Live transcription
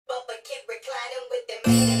kid reclining with the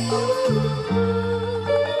man.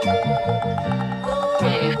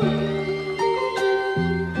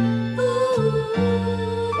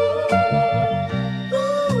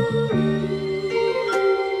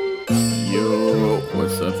 Yo,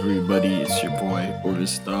 what's up, everybody? It's your boy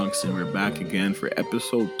Orthodox, and we're back again for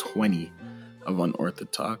episode 20 of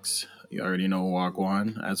Unorthodox. You already know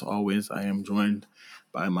Wagwan. As always, I am joined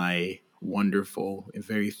by my wonderful and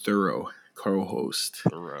very thorough co-host.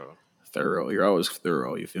 Thorough. You're always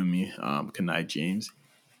thorough. You feel me? Good night, James.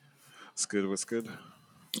 What's good? What's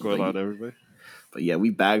going on, everybody? But yeah, we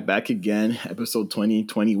back again. Episode 20,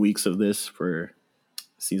 20 weeks of this for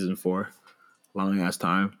season 4. Long ass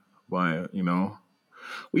time. But, you know,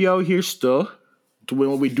 we out here still doing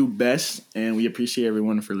what we do best, and we appreciate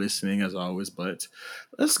everyone for listening as always. But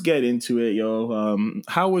let's get into it, yo.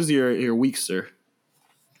 How was your week, sir?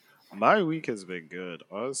 My week has been good.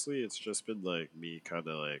 Honestly, it's just been like me kind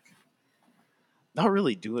of like not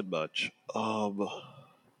really doing much.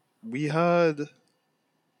 We had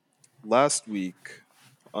last week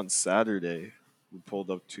on Saturday, we pulled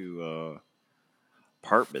up to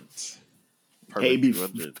apartment Hey,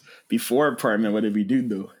 200. before apartment, what did we do,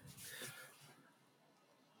 though?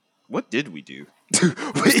 What did we do?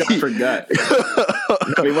 I forgot.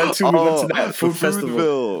 we went to that food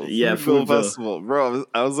festival. Yeah, Foodville festival, bro.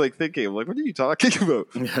 I was like thinking, I'm like, what are you talking about?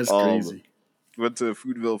 That's crazy. Went to the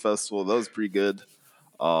Foodville festival. That was pretty good.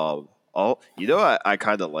 I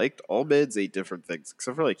kind of liked all meds ate different things,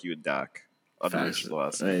 except for like you and Dak.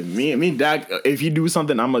 Hey, me, Dak. If you do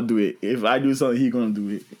something, I'm gonna do it. If I do something, he gonna do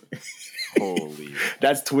it. Holy,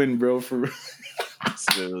 that's twin, bro. For real.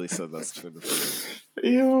 Literally said that's twin. For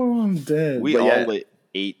Yo, I'm dead. We all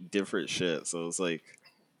ate different shit, so it's like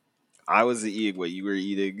I was eating what you were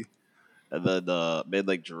eating, and then man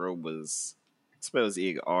like Jerome was. This man was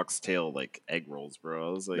eating oxtail like egg rolls, bro.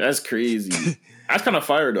 I was like, that's crazy. That's kind of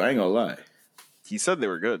fire, though. I ain't gonna lie. He said they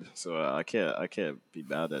were good, so I can't be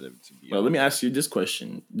mad at him. To be honest. Let me ask you this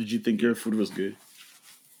question: did you think your food was good?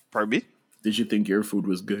 Pardon me? Did you think your food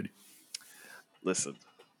was good? Listen,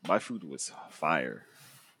 my food was fire.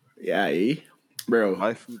 Yeah, bro.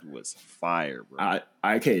 My food was fire, bro.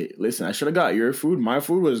 Okay, listen. I should have got your food. My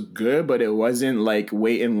food was good, but it wasn't like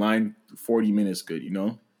wait in line 40 minutes good. You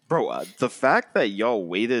know. Bro, the fact that y'all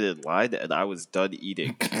waited in line and I was done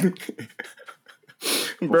eating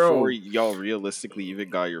before y'all realistically even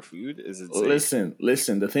got your food is insane.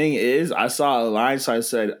 Listen. The thing is, I saw a line, so I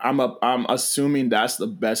said, I'm assuming that's the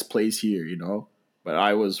best place here, you know? But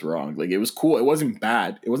I was wrong. Like, it was cool. It wasn't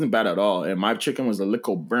bad. It wasn't bad at all. And my chicken was a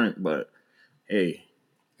little burnt, but hey,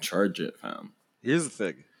 charge it, fam. Here's the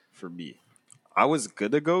thing for me. I was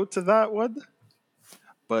gonna go to that one.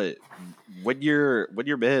 But when your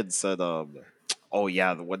man said, "Oh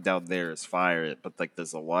yeah, the one down there is fire," but like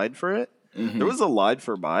there's a line for it. Mm-hmm. There was a line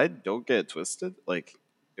for mine. Don't get it twisted. Like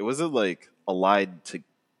it wasn't like a line to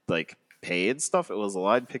like pay and stuff. It was a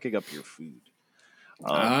line picking up your food.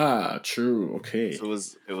 True. Okay. So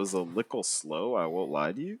it was a little slow. I won't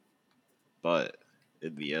lie to you, but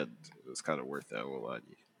in the end, it was kind of worth it. I won't lie to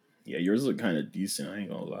you. Yeah, yours look kind of decent. I ain't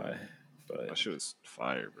gonna lie, but that shit was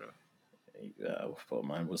fire, bro. Yeah, well,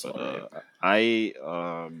 mine was alright. It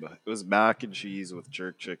was mac and cheese with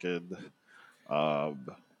jerk chicken. We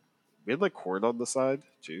had like corn on the side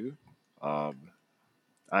too. I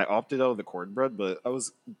opted out of the cornbread, but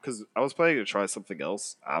because I was planning to try something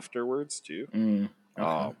else afterwards too.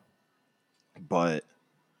 Okay. But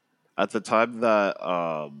at the time that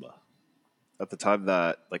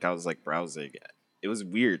like I was like browsing, it was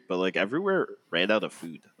weird, but like everywhere ran out of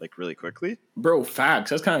food like really quickly. Bro, facts.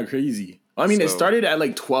 That's kind of crazy. I mean, it started at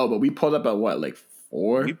like 12, but we pulled up at what, like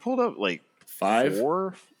 4? We pulled up like 5?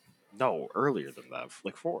 4? No, earlier than that,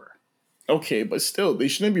 like 4. Okay, but still, they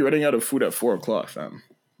shouldn't be running out of food at 4 o'clock, fam.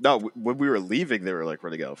 No, when we were leaving, they were like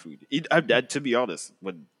running out of food. To be honest,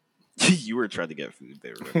 when you were trying to get food,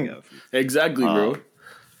 they were running out of food. Exactly, bro.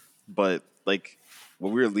 But like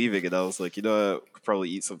when we were leaving, and I was like, I could probably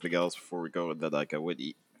eat something else before we go, and then like I would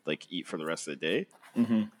eat for the rest of the day.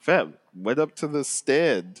 Mm-hmm. Fam, went up to the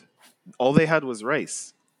stand. All they had was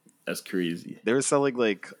rice. That's crazy. They were selling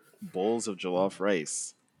like bowls of jollof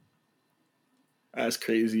rice. That's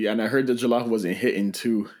crazy. And I heard the jollof wasn't hitting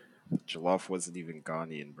too. Jollof wasn't even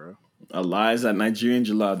Ghanaian, bro. A lie is that Nigerian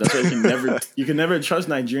jollof. That's why you can never trust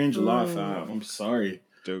Nigerian jollof. I'm sorry.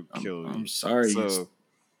 Don't kill me. I'm sorry. So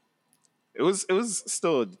it was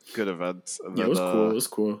still a good event. And yeah, then, it was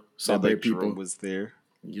cool. Saw great people. Jerome was there.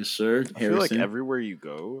 Yes, sir. I feel like everywhere you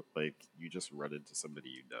go, like you just run into somebody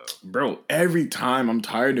you know. Bro, every time I'm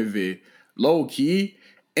tired of it. Low key.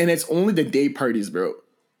 And it's only the day parties, bro.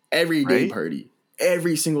 Every day party.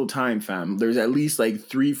 every single time, fam. There's at least like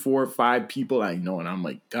 3, 4, 5 people I know, and I'm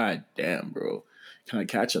like, God damn, bro, can I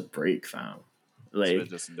catch a break, fam? So Like, it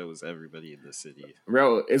just knows everybody in the city.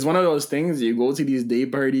 bro, it's one of those things. You go to these day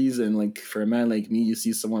parties, and like for a man like me, you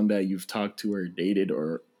see someone that you've talked to or dated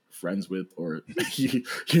or friends with, or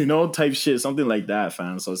you know, type shit, something like that,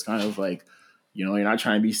 fam. So it's kind of like, you know, you're not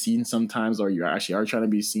trying to be seen sometimes, or you actually are trying to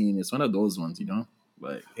be seen. It's one of those ones, you know.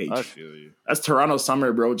 But hey, I feel you. that's Toronto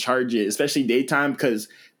summer, bro. Charge it, especially daytime, because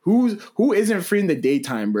who isn't free in the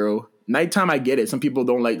daytime, bro? Nighttime, I get it. Some people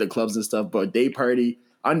don't like the clubs and stuff, but day party,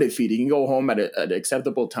 undefeated. You can go home at an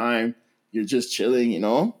acceptable time. You're just chilling, you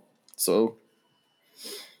know. So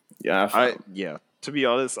yeah, Yeah. To be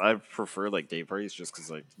honest, I prefer like day parties just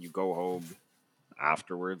because like you go home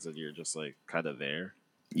afterwards and you're just like kind of there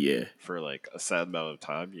yeah, for like a set amount of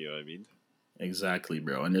time. You know what I mean? exactly,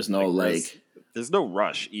 bro. And there's no like there's no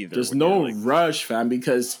rush either. there's when no you're, like, rush, fam,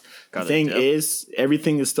 because the gotta thing dip. is,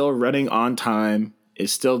 everything is still running on time.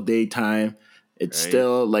 It's still daytime. It's Right.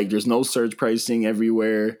 still like there's no surge pricing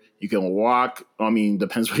everywhere. You can walk. I mean,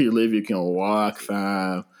 depends where you live. You can walk,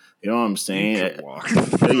 fam. You know what I'm saying? You can walk.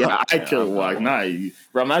 Yeah, I could I'm walk. not Nah,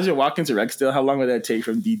 bro, imagine walking to Rexdale. How long would that take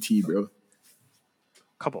from DT, bro?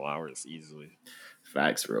 a couple hours easily.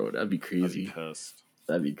 Facts, bro. That'd be I'd be crazy. pissed.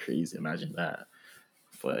 That'd be crazy. Imagine that.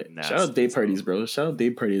 But Nasty, shout out day so. parties, bro. Shout out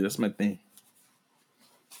day parties. That's my thing.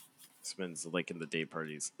 Spends like in the day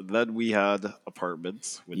parties. Then we had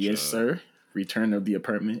apartments, which Yes, sir. Return of the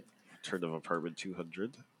apartment. Return of Apartment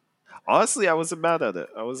 200. Honestly, I wasn't mad at it.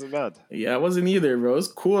 I wasn't mad. Yeah, I wasn't either, bro. It's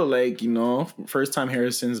cool. Like, you know, first time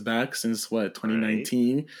Harrison's back since what,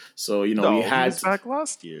 2019. Right. So, you know, no, we had he was back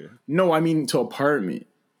last year. No, I mean to apartment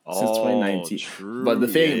since 2019. True. But the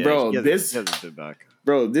thing, bro, he hasn't been back.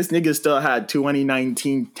 Bro, this nigga still had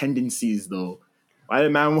 2019 tendencies though. Why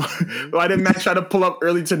did man try to pull up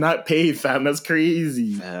early to not pay, fam? That's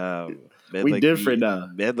crazy. Fam. Man, we like different me, now.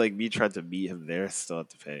 Man like me tried to meet him there, still had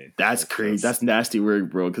to pay. That's crazy. That's nasty work,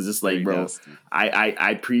 bro. Because it's like, bro,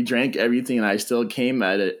 I pre-drank everything and I still came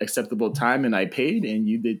at an acceptable time and I paid and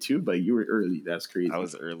you did too, but you were early. That's crazy. I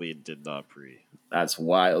was early and did not pre. That's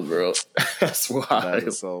wild, bro. That's wild. That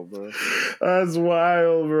is all, bro. That's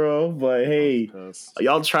wild, bro. But hey,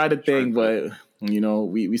 y'all tried a thing, but you know,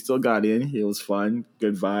 we still got in. It was fun.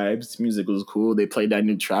 Good vibes. Music was cool. They played that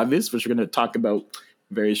new Travis, which we're gonna talk about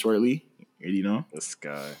very shortly. You know, this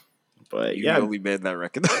guy. But you the only man that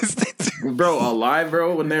recognized it, bro. Alive,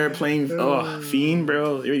 bro. When they were playing Fiend,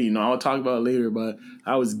 bro. You know, I'll talk about it later. But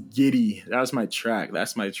I was giddy. That was my track.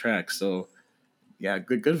 That's my track. So yeah,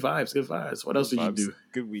 good vibes. Good vibes. What else did you do?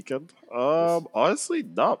 Good weekend. Honestly,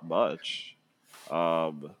 not much.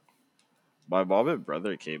 My mom and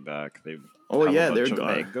brother came back. They they're gone.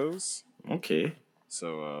 Mangoes. Okay.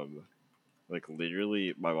 So like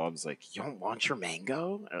literally, my mom's like, "You don't want your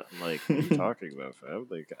mango?" And I'm like, "What are you talking about, fam?"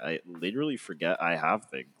 Like, I literally forget I have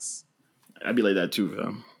things. I'd be like that too,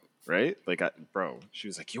 fam. Right? Like, bro, she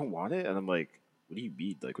was like, "You don't want it?" And I'm like, "What do you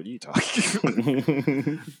mean? Like, what are you talking about?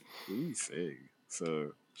 What are you saying?"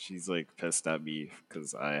 So she's like pissed at me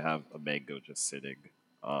because I have a mango just sitting.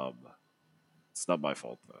 It's not my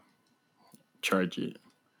fault though. Charge it.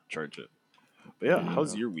 But yeah,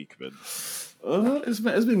 how's your week been? It's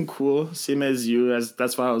been cool. Same as you.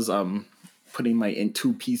 That's why I was putting my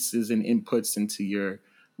two pieces and inputs into your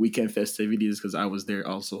weekend festivities because I was there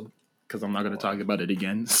also. Because I'm not going to talk about it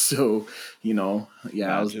again. So, you know,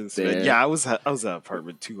 yeah, I was there. Yeah, I was at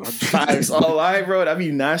apartment 200. Facts. All right, bro. That'd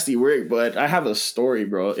be nasty work. But I have a story,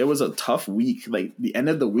 bro. It was a tough week. Like, the end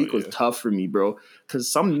of the week was tough for me, bro.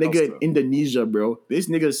 Because some nigga in Indonesia, bro, this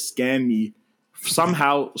nigga scammed me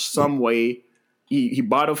somehow, some way. He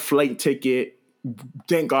bought a flight ticket.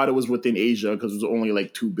 Thank God it was within Asia because it was only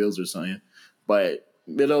like 2 bills or something. But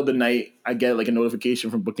middle of the night, I get like a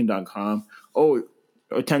notification from Booking.com. Oh,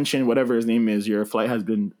 attention, whatever his name is, your flight has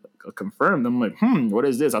been confirmed. I'm like, what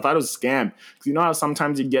is this? I thought it was a scam. Because you know how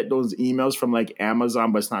sometimes you get those emails from like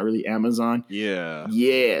Amazon, but it's not really Amazon?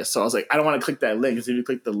 Yeah. So I was like, I don't want to click that link. Because if you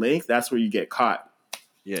click the link, that's where you get caught.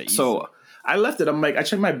 Yeah. Easy. So I left it. I'm like, I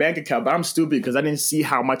checked my bank account, but I'm stupid because I didn't see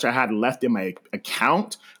how much I had left in my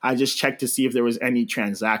account. I just checked to see if there was any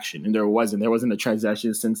transaction. And there wasn't. There wasn't a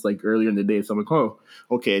transaction since like earlier in the day. So I'm like, oh,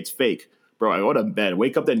 okay, it's fake. Bro, I go to bed,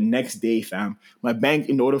 wake up the next day, fam. My bank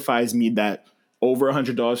notifies me that over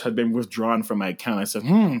 $100 had been withdrawn from my account. I said,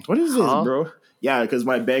 what is this, bro? Yeah, because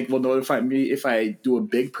my bank will notify me if I do a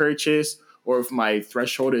big purchase or if my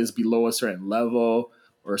threshold is below a certain level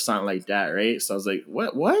or something like that, right? So I was like,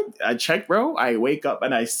 what? I check, bro. I wake up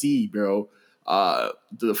and I see, bro,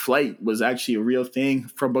 the flight was actually a real thing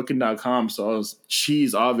from Booking.com. So I was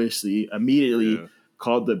obviously, immediately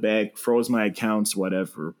called the bank, froze my accounts,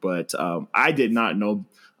 whatever. But I did not know,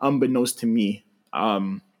 unbeknownst to me,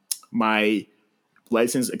 my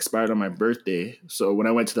license expired on my birthday. So when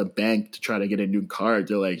I went to the bank to try to get a new card,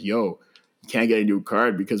 they're like, yo, you can't get a new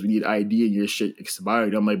card because we need ID and your shit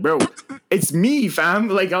expired. I'm like, bro, it's me, fam.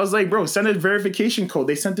 Like, I was like, bro, send a verification code.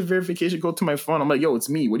 They sent the verification code to my phone. I'm like, yo, it's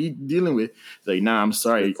me. What are you dealing with? They're like, nah, I'm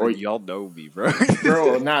sorry. Or y'all know me, bro.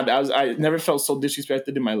 Bro, nah, I never felt so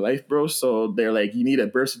disrespected in my life, bro. So they're like, you need a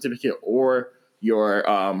birth certificate or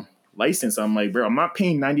your license. I'm like, bro, I'm not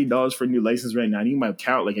paying $90 for a new license right now. I need my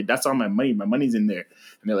account. Like, that's all my money. My money's in there.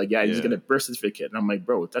 And they're like, yeah, you just get a birth certificate. And I'm like,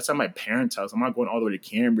 bro, that's at my parents' house. I'm not going all the way to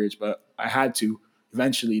Cambridge, but I had to.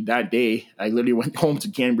 Eventually, that day, I literally went home to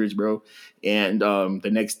Cambridge, bro. And the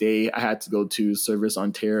next day, I had to go to Service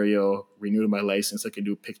Ontario, renew my license. I could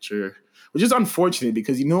do a picture, which is unfortunate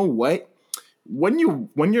because you know what? When you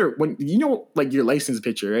know, like your license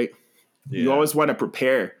picture, right? Yeah. You always want to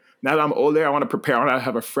prepare. Now that I'm older, I want to prepare. I want to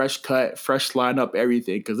have a fresh cut, fresh line up,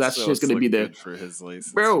 everything, because that's So just it's gonna be looking there, good for his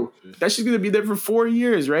license. bro. That's just gonna be there for 4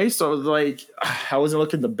 years, right? So like, I wasn't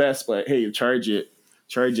looking the best, but hey, charge it.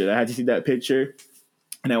 I had to see that picture,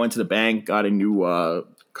 and I went to the bank, got a new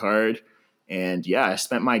card, and yeah, I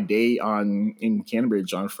spent my day in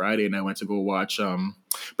Cambridge on Friday, and I went to go watch.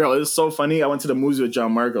 Bro, it was so funny. I went to the movies with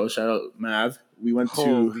John Marco. Shout out Mav. We went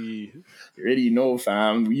to. You already know,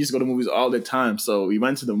 fam. We used to go to movies all the time. So we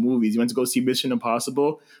went to the movies. We went to go see Mission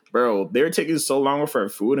Impossible. Bro, they were taking so long for our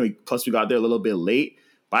food, and plus we got there a little bit late.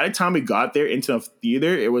 By the time we got there into the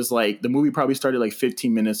theater, it was like the movie probably started like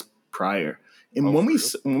 15 minutes prior. And when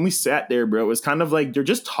we sat there, bro, it was kind of like they're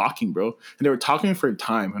just talking, bro. And they were talking for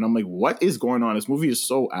time. And I'm like, what is going on? This movie is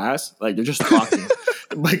so ass. Like, they're just talking.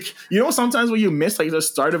 Like, you know, sometimes when you miss like the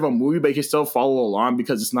start of a movie, but you can still follow along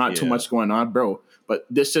because it's not too much going on, bro. But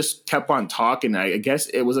this just kept on talking. I guess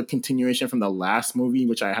it was a continuation from the last movie,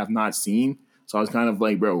 which I have not seen. So I was kind of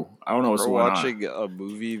like, bro, I don't know what's going on. Watching a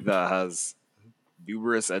movie that has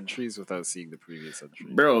numerous entries without seeing the previous entry,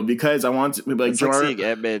 bro, because I want to like, it's like seeing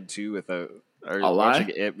Ant-Man 2 without, or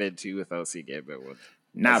watching Ant-Man 2 without seeing Ant-Man 1.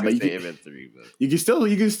 Nah, but Ant-Man 3, but you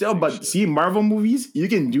can still, but see, Marvel movies, you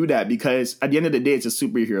can do that because at the end of the day, it's a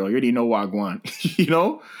superhero. You already know Wagwan, you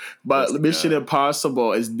know? But Mission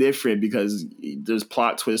Impossible is different because there's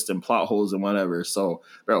plot twists and plot holes and whatever. So,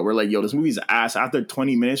 bro, we're like, yo, this movie's ass. After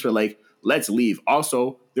 20 minutes, we're like, let's leave.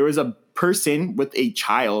 Also, there was a person with a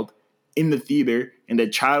child in the theater, and the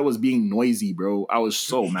child was being noisy, bro. I was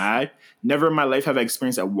so mad. Never in my life have I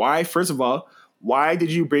experienced that. Why? First of all, why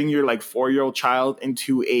did you bring your like 4-year-old child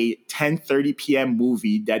into a 10:30 p.m.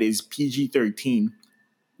 movie that is PG-13?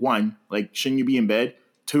 One, like, shouldn't you be in bed?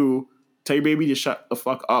 Two, tell your baby to shut the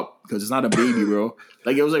fuck up because it's not a baby, bro.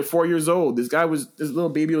 Like, it was like 4 years old. This little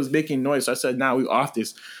baby was making noise. So I said, nah, we off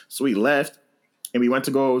this. So we left and we went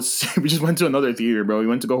to go. We just went to another theater, bro. We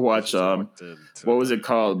went to go watch. What was it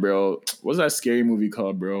called, bro? What was that scary movie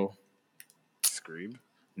called, bro? Scream?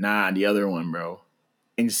 Nah, the other one, bro.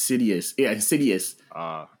 Insidious. Yeah, Insidious.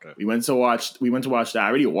 Okay. We went to watch that. I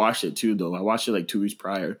already watched it too, though. I watched it like 2 weeks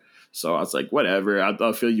prior. So I was like, whatever.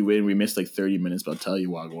 I'll fill you in. We missed like 30 minutes, but I'll tell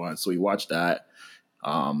you what I want. So we watched that.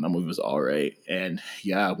 That movie was all right. And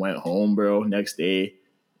yeah, I went home, bro. Next day,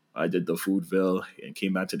 I did the Foodville and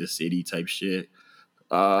came back to the city type shit.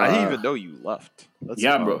 I didn't even know you left.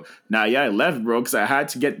 Bro. I left, bro, because I had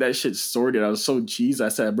to get that shit sorted. I was so cheesed. I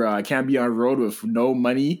said, bro, I can't be on road with no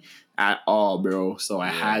money at all, bro. So I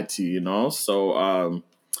had to, you know. So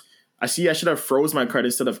I should have froze my card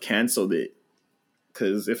instead of canceled it.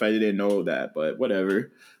 Because if I didn't know that, but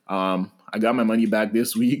whatever. I got my money back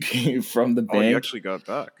this week from the bank. Oh, you actually got it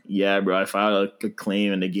back? Yeah, bro. I filed a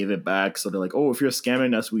claim and they gave it back. So they're like, oh, if you're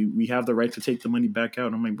scamming us, we have the right to take the money back out.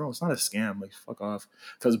 And I'm like, bro, it's not a scam. Like, fuck off.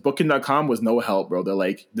 Because Booking.com was no help, bro. They're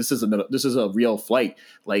like, this is a real flight.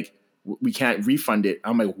 Like, we can't refund it.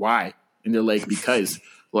 I'm like, why? And they're like, because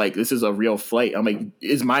like this is a real flight. I'm like,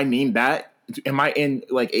 is my name that? Am I in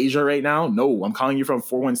like Asia right now? No, I'm calling you from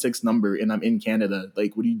 416 number and I'm in Canada.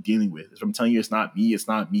 Like, what are you dealing with? If I'm telling you it's not me, it's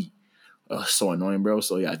not me. So annoying, bro.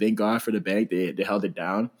 So yeah, thank God for the bank. They held it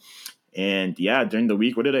down. And yeah, during the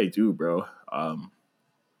week, what did I do, bro? I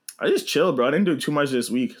just chilled, bro. I didn't do too much this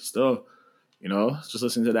week. Still, you know, just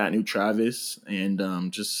listen to that new Travis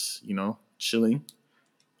and just, you know, chilling,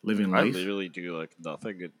 living life. I literally do like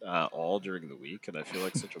nothing at all during the week, and I feel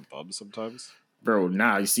like such a bum sometimes. Bro,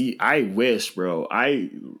 nah, you see, I wish, bro. I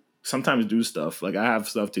sometimes do stuff. Like, I have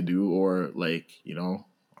stuff to do or, like, you know,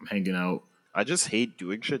 I'm hanging out. I just hate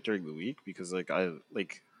doing shit during the week because, like, I,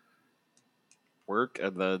 like, work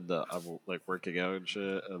and then I'm, like, working out and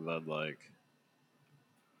shit and then, like,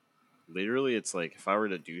 literally, it's like if I were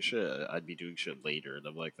to do shit, I'd be doing shit later, and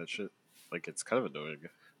I'm like that shit. Like it's kind of annoying.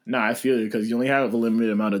 Nah, I feel it because you only have a limited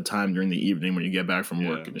amount of time during the evening when you get back from Yeah,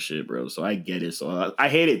 work and shit, bro. So I get it. So I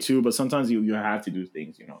hate it too, but sometimes you have to do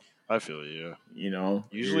things, you know. I feel you. Yeah. You know,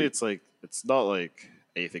 Usually, it's like it's not like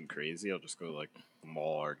anything crazy. I'll just go to like the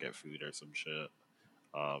mall or get food or some shit.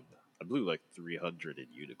 I blew like 300 in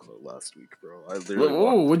Uniqlo last week, bro. I literally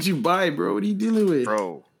Whoa, walked. what'd you buy, bro? What are you dealing with?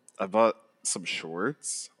 Bro, I bought some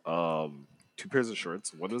shorts. Two pairs of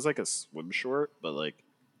shorts. One was like a swim short, but like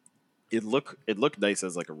it looked nice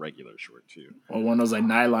as like a regular short too. Or one of those like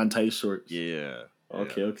nylon tight shorts. Yeah, yeah.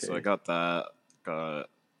 Okay, So I okay. got that. Got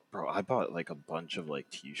bro. I bought like a bunch of like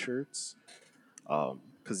t-shirts.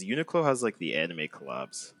 Because Uniqlo has like the anime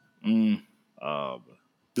collabs. Mm. Um,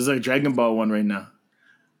 There's like Dragon Ball one right now.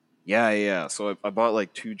 yeah. So I bought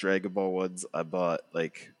like two Dragon Ball ones. I bought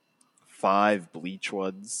like five Bleach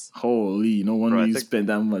ones. Holy, no wonder Bro, I you think spent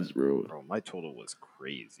that much, bro. bro, my total was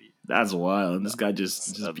crazy. That's wild. This guy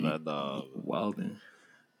just And be then wilding.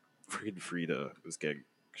 freaking Frida was getting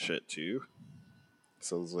shit too.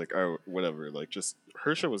 So I was like, oh, whatever. Like, just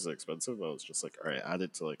her shit was expensive. I was just like, all right, add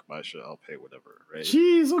it to like my shit. I'll pay whatever, right?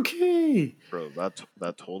 Jeez, okay. Bro,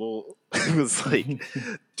 that total was like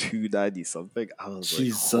 290 something. I was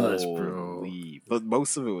Jesus, like, bro. holy! But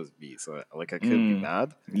most of it was me, so I couldn't be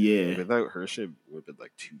mad. Yeah, Without her shit, would have been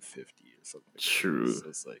like 250 or something. true. So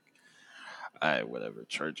it's like, all right, whatever.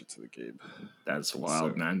 Charge it to the game. That's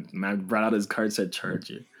wild, So man. Man brought out his card, said charge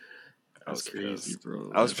it. I That's was crazy, pissed.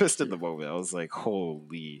 bro. I was That's pissed in crazy. the moment. I was like,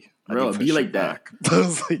 holy! I Bro, need my be like shit that. back. I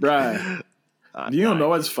was like, Bruh. You don't nah, know I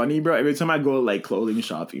what's can't. funny, bro? Every time I go like clothing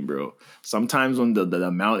shopping, bro, sometimes when the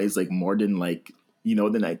amount is like more than like, you know,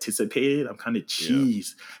 than I anticipated, I'm kind of Yeah.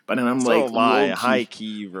 cheese. But then I'm So like am I. low High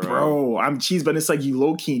key. key, Bro, I'm cheese, but it's like you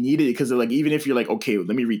low key need it because like even if you're like, okay,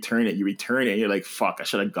 let me return it, you return it, and you're like, fuck, I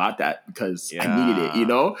should have got that because I needed it, you Yeah.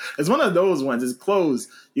 know? It's one of those ones. It's clothes.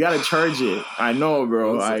 You gotta charge it. I know,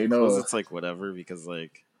 bro. I Clothes, know. it's like whatever because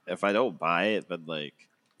like if I don't buy it, then like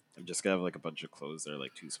I'm just gonna have like a bunch of clothes that are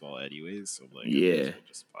like too small anyways. So I'm like, I might as Yeah. well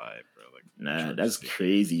just buy it, bro. Like Nah, charge that's stick.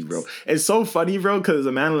 crazy, bro. It's so funny, bro, because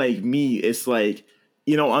a man like me, it's like,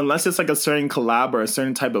 you know, unless it's like a certain collab or a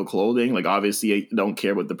certain type of clothing, like obviously I don't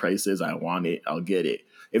care what the price is. I want it, I'll get it.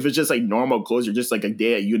 If it's just like normal clothes, you're just like a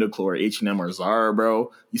day at Uniqlo or H&M or Zara,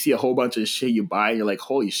 bro. You see a whole bunch of shit you buy, and you're like,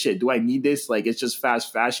 holy shit, do I need this? Like, it's just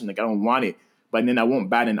fast fashion. Like, I don't want it. But then I won't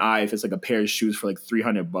bat an eye if it's like a pair of shoes for like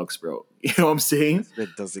 $300, bro. You know what I'm saying?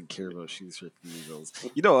 It doesn't care about shoes for females.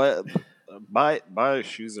 You know what? My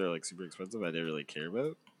shoes are like super expensive. I didn't really care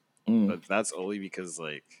about, Mm, but that's only because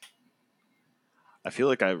like I feel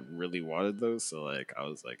like I really wanted those. So like I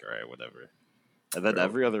was like, all right, whatever. And then bro,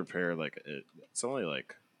 every other pair, like it's only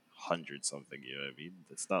like 100 something. You know what I mean?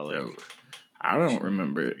 It's not like bro. I don't too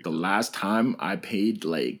remember big the of last time I paid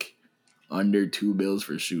like under $2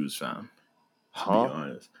 for shoes, fam. To be huh?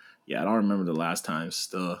 honest. Yeah, I don't remember the last time.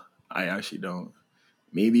 Still, I actually don't.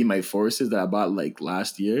 Maybe my forces that I bought like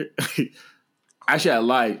last year. Actually, I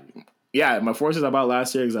lied. Yeah, my forces I bought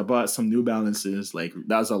last year because I bought some New Balances. Like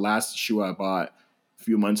that was the last shoe I bought a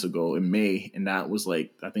few months ago in May, and that was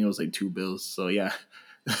like I think it was like $2. So yeah,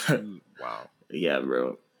 Wow. yeah,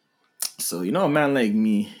 bro. So you know, a man like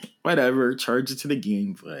me, whatever, charge it to the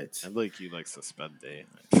game, but And like you likes to spend day.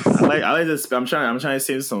 I like to. I'm trying to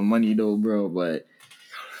save some money though, bro. But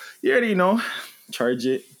you already know, charge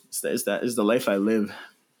it. It's the life I live.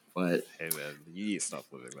 But Hey man, you need to stop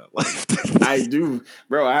living that life. I do,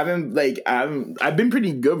 bro. I've been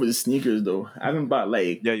pretty good with sneakers though. I haven't bought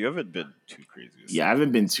like, Yeah, you haven't been too crazy with yeah, I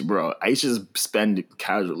haven't been too, bro. I used to just spend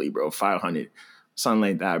casually, bro, 500, something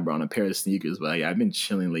like that, bro, on a pair of sneakers. But yeah, I've been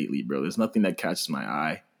chilling lately, bro. There's nothing that catches my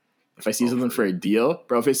eye. If I see Oh, something for for a real. deal,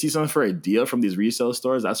 bro, if I see something for a deal from these resale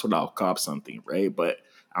stores, that's when I'll cop something, right? But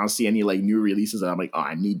I don't see any like new releases that I'm like, oh,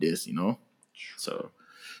 I need this, you know? True. So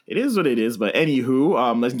it is what it is. But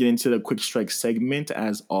anywho, let's get into the quick strike segment.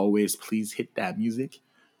 As always, please hit that music.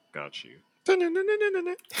 Got you.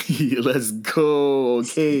 Let's go.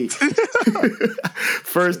 Okay.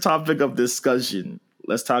 First topic of discussion.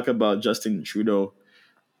 Let's talk about Justin Trudeau.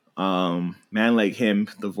 Man like him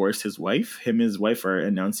divorced his wife. Him and his wife are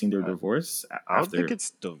announcing their I, divorce I don't think after.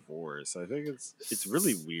 it's divorce. I think it's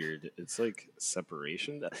really weird. It's like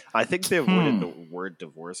separation. I think they avoided Hmm. the word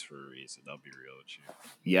divorce for a reason. I'll be real with you.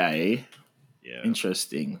 Yeah, eh? Yeah.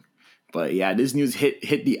 Interesting. But yeah, this news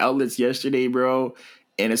hit the outlets yesterday, bro.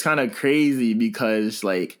 And it's kind of crazy because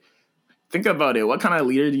like think about it. What kind of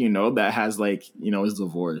leader do you know that has like, you know, is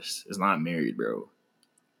divorced, is not married, bro?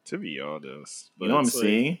 To be honest, You but know what I'm it's like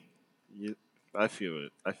saying? you, I feel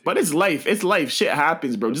it. But it's life. It's life. Shit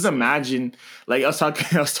happens, bro. Just imagine, like I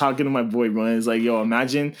was talking to my boy, bro. And it's like, yo,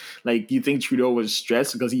 imagine, like, you think Trudeau was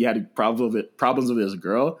stressed because he had problems with his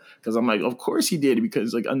girl? Because I'm like, of course he did.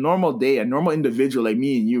 Because like a normal day, a normal individual like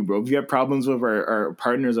me and you, bro, if you have problems with our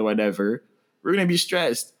partners or whatever, we're gonna be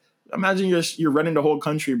stressed. Imagine you're running the whole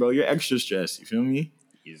country, bro. You're extra stressed. You feel me?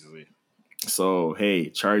 easily. So hey,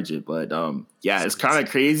 charge it. But yeah, it's kind Crazy. of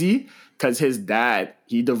crazy because his dad,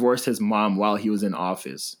 he divorced his mom while he was in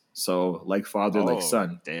office. So like father, like Oh,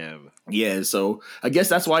 son. damn. Yeah, so I guess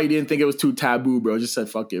that's why he didn't think it was too taboo, bro. Just said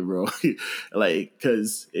fuck it, bro. Like,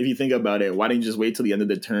 because if you think about it, why didn't you just wait till the end of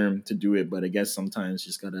the term to do it? But I guess sometimes you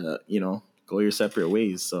just gotta, go your separate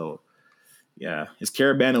ways. So yeah, his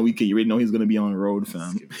Caravana weekend, you already know he's gonna be on the road, This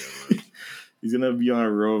fam. could be a road. He's gonna be on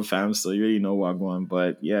the road, fam. So you already know what I'm going.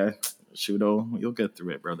 But yeah, Shudo, you'll get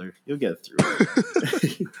through it, brother. You'll get through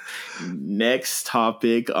it. Next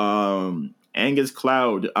topic, Angus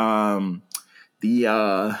Cloud,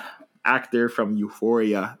 the actor from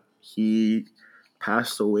Euphoria. He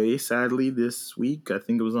passed away sadly this week. I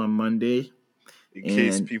think it was on Monday. In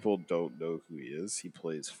case And people don't know who he is, he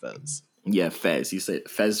plays Fez. yeah, Fez. He said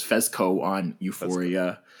Fezco on Fezco.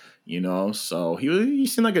 Euphoria. So he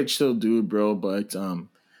seemed like a chill dude, bro. But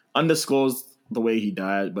undisclosed the way he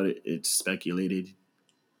died, but it's speculated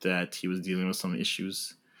that he was dealing with some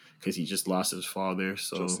issues because he just lost his father.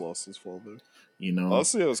 So Just lost his father. you know,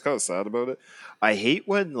 Honestly, I was kind of sad about it. I hate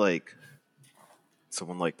when like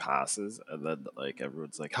someone like passes and then like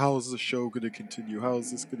everyone's like, "How is the show gonna continue? How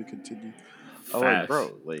is this gonna continue?" I'm like, fast.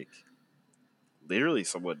 bro, like literally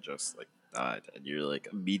someone just like died, and you're like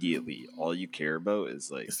immediately all you care about is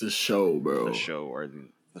like It's the show, bro. the show or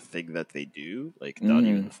the thing that they do. Like not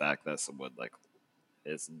even the fact that someone like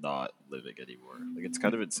is not living anymore. Like it's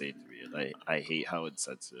kind of insane to me, and I hate how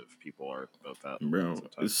insensitive people are about that. Bro,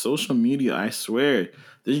 Sometimes. it's social media. I swear,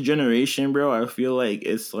 this generation, bro. I feel like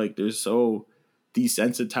it's like they're so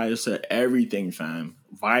desensitized to everything, fam.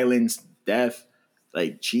 Violence, death,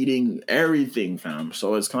 like cheating, everything, fam.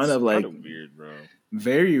 So it's kind It's of like kind of weird, bro.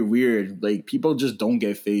 very weird. Like people just don't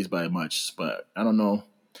get phased by much. But I don't know,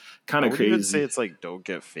 kind I of wouldn't even say crazy. it's like don't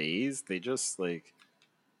get phased. They just like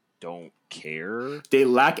don't care. They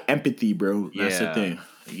lack empathy, bro. That's the Yeah, thing.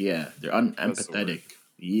 Yeah, they're that's the word. unempathetic.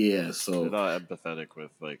 Yeah, They're so not empathetic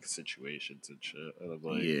with like situations and shit. And I'm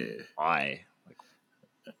like, yeah. why? Like,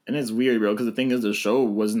 And it's weird, bro, because the thing is, the show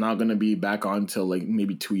was not gonna be back on till like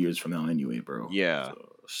maybe 2 years from now, anyway, bro. yeah.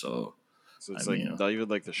 So So I it's like mean, not even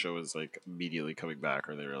like the show is like immediately coming back,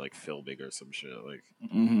 or they were like filming or some shit. Like,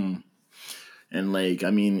 and like,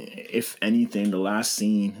 I mean, if anything, the last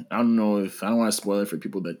scene, I don't know if I don't want to spoil it for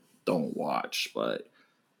people that don't watch, but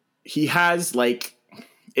he has like,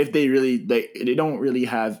 if they really like, they don't really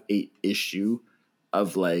have a issue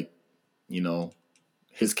of like, you know,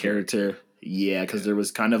 his character. Yeah, because there was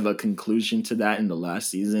kind of a conclusion to that in the last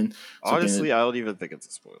season. So honestly, I don't even think it's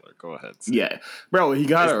a spoiler. Go ahead. Say yeah, bro, he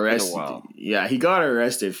got it's been a arrested. while. Yeah, he got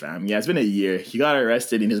arrested, fam. Yeah, it's been a year. He got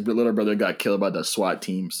arrested, and his little brother got killed by the SWAT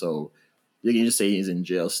team. So you can just say he's in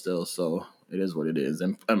jail still. So it is what it is.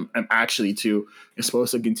 And actually, too, it's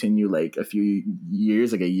supposed to continue like a few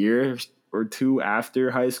years, like a year or two after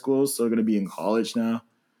high school. So gonna be in college now.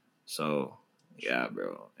 So yeah,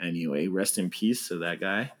 bro. Anyway, rest in peace to that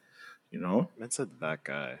guy. You know. I said that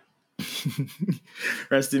guy.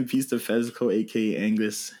 Rest in peace to Fezco, aka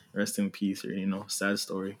Angus. Rest in peace, or sad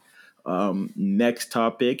story. Next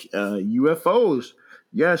topic, UFOs.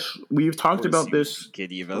 Yes, we've Of talked course, about you this,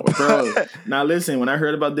 giddy about bro. that. Now listen, when I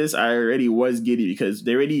heard about this, I already was giddy because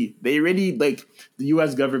they already like the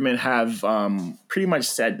U.S. government have pretty much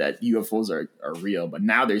said that UFOs are real, but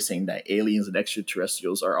now they're saying that aliens and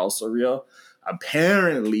extraterrestrials are also real.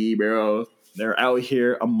 Apparently, bro, they're out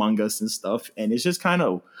here among us and stuff, and it's just kind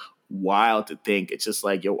of wild to think. It's just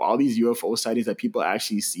like, yo, all these UFO sightings that people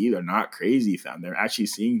actually see, they're not crazy, fam. They're actually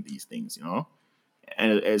seeing these things,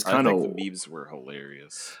 and it's I kind think the of, memes were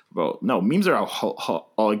hilarious. bro. No, memes are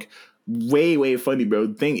like way funny, bro.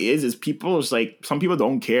 The thing is people is like some people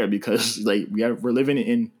don't care because like we're living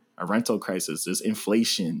in a rental crisis. There's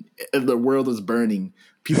inflation. The world is burning.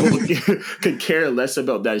 People could care less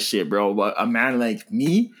about that shit, bro. But a man like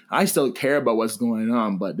me, I still care about what's going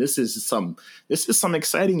on. But this is some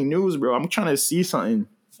exciting news, bro. I'm trying to see something.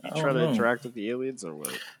 I You try don't to know, interact with the aliens or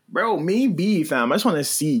what? bro. Maybe, fam. I just want to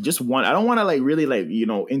see just one. I don't want to like really like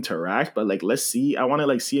interact, but like let's see. I want to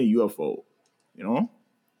like see a UFO, you know,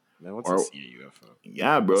 Man, what's a or see a UFO?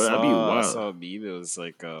 yeah, bro. That'd be I wild. saw a meme. It was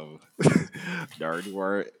like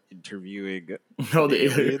Nardwar interviewing No, an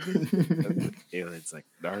alien. And the the alien's like,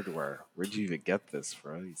 Nardwar, where'd you even get this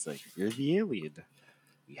from? He's like, you're the alien.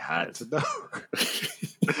 We had Yes. to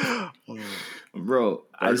know. Bro,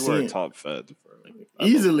 I Nardwuar seen top fed. Bro. I love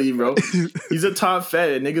easily, bro. Nardwuar. He's a top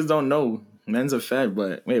fed. Niggas don't know. Men's a fed,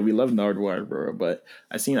 but wait, we love Nardwuar, bro. But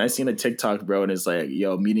I seen a TikTok, bro, and it's like,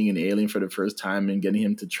 yo, meeting an alien for the first time and getting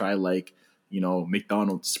him to try like,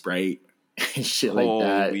 McDonald's Sprite and shit like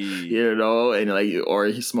that. Holy. And like, or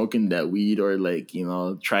he's smoking that weed, or like,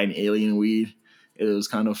 trying alien weed. It was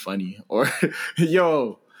kind of funny. Or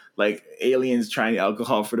yo, like aliens trying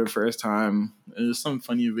alcohol for the first time. There's some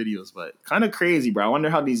funny videos, but kind of crazy, bro. I wonder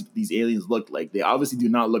how these aliens look like. They obviously do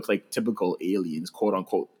not look like typical aliens, quote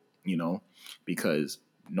unquote, because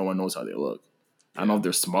no one knows how they look. I don't know if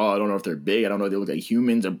they're small. I don't know if they're big. I don't know if they look like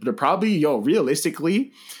humans. They're probably,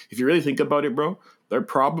 realistically, if you really think about it, bro, they're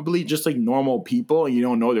probably just like normal people, and you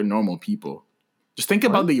don't know they're normal people. Just think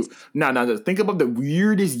about think about the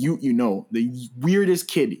weirdest the weirdest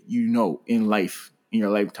kid in life, in your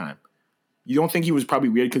lifetime. You don't think he was probably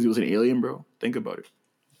weird because he was an alien, bro? Think about it.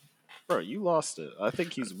 Bro, you lost it. I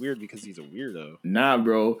think he's weird because he's a weirdo. Nah,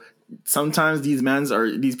 bro. Sometimes these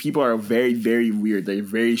people are very, very weird. They're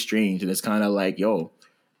very strange, and it's kind of like, yo,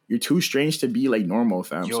 you're too strange to be like normal,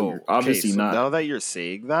 fam. So you're obviously not. Now that you're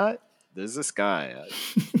saying that, there's this guy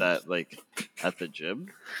that like at the gym,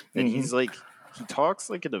 and he's like he talks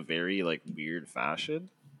like in a very like weird fashion.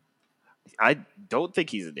 I don't think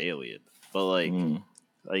he's an alien, but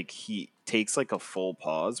like he takes like a full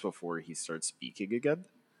pause before he starts speaking again.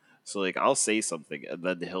 So like I'll say something and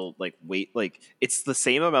then he'll like wait, like it's the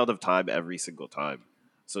same amount of time every single time.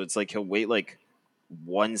 So it's like he'll wait like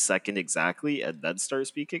 1 second exactly and then start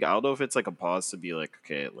speaking. I don't know if it's like a pause to be like,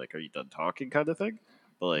 okay, like are you done talking kind of thing?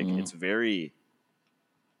 But like it's very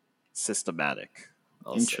systematic.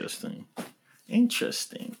 I'll say.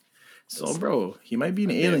 Interesting. So, bro, he might be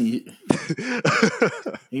an alien.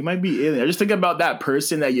 He might be alien. I just think about that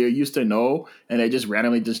person that you used to know, and they just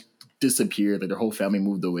randomly just disappeared. Like their whole family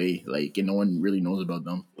moved away. Like, and no one really knows about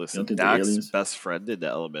them. Listen, Dak's best friend in the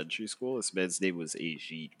elementary school, this man's name was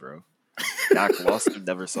Ajit, bro. Dak lost and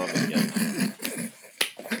never saw him again.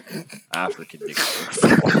 African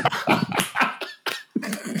nigga.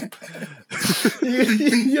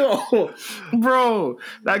 Yo, bro,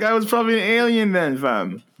 that guy was probably an alien then,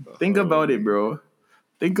 fam. Think about it, bro.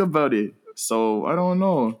 Think about it. So I don't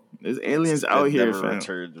know. There's aliens out here, never fam.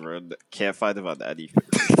 Returned, bro. Can't find him on anything.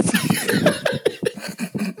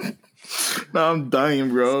 No, I'm dying,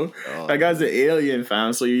 bro. That guy's an alien,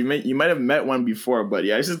 fam. So you might have met one before, but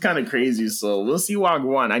yeah, it's just kind of crazy. So we'll see what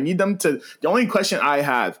one. I need them to. The only question I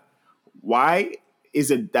have: why is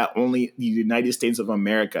it that only the United States of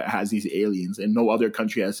America has these aliens and no other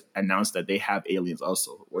country has announced that they have aliens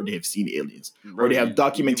also, or they have seen aliens, or they have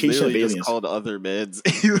documentation of aliens? Just called other men's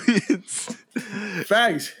aliens.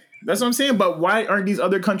 Facts. That's what I'm saying. But why aren't these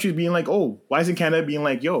other countries being like, oh, why isn't Canada being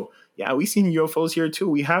like, yo, yeah, we seen UFOs here too.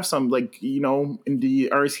 We have some, like, in the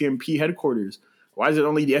RCMP headquarters. Why is it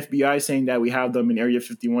only the FBI saying that we have them in Area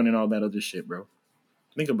 51 and all that other shit, bro?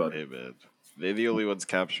 Think about it. Hey, man. They're the only ones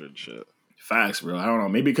capturing shit. Facts, bro. I don't know.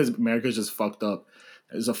 Maybe because America's just fucked up.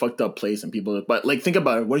 It's a fucked up place, and people. But like, think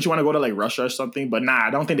about it. Wouldn't you want to go to like Russia or something? But nah, I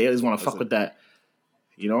don't think the aliens want to fuck with that.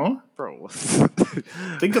 Bro.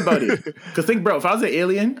 Think about it. Because bro, if I was an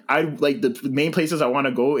alien, I like the main places I want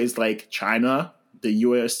to go is like China, the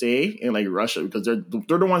USA, and like Russia, because they're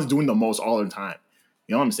the ones doing the most all the time.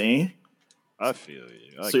 You know what I'm saying? I feel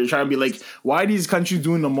you. So you're trying to be like, why are these countries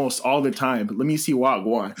doing the most all the time? Let me see what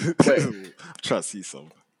go on. Try to see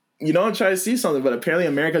something. Try to see something, but apparently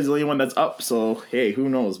America's the only one that's up. So hey, who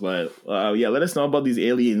knows? But yeah, let us know about these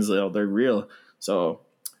aliens. They're real. So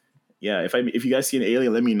yeah, if you guys see an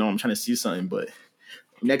alien, let me know. I'm trying to see something. But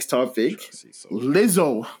next topic,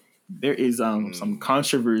 Lizzo. There is some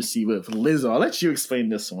controversy with Lizzo. I'll let you explain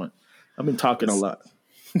this one. I've been talking a lot.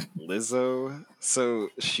 Lizzo. So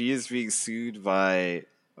she is being sued by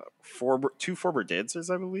two former dancers,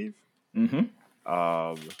 I believe.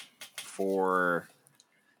 For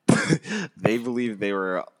they believe they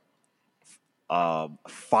were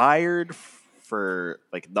fired for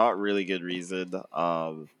like not really good reason,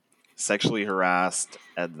 sexually harassed,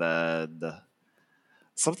 and then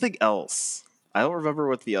something else. I don't remember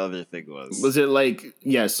what the other thing was. Was it like,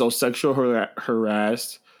 yeah, so sexual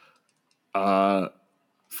harassed, fat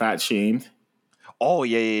shamed? Oh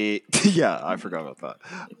yeah. Yeah, I forgot about that.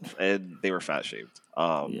 And they were fat shamed.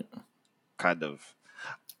 Kind of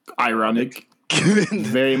ironic.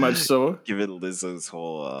 Very much so. Given Lizzo's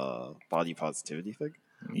whole body positivity thing.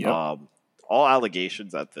 Yep. All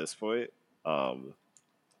allegations at this point,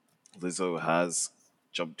 Lizzo has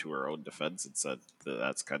jumped to her own defense and said that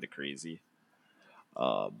that's kind of crazy.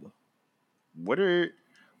 What are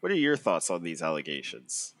What are your thoughts on these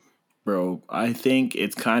allegations? Bro, I think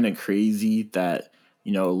it's kind of crazy that,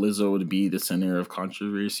 Lizzo would be the center of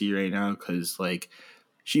controversy right now because, like,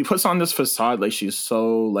 she puts on this facade like she's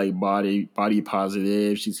so like body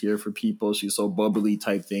positive. She's here for people. She's so bubbly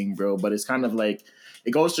type thing, bro. But it's kind of like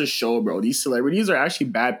it goes to show, bro. These celebrities are actually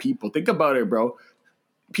bad people. Think about it, bro.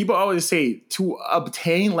 People always say to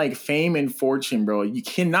obtain like fame and fortune, bro, you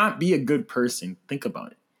cannot be a good person. Think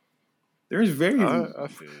about it. There's very I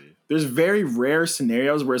feel you. there's very rare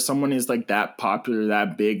scenarios where someone is like that popular,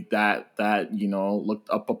 that big, that looked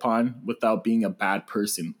up upon without being a bad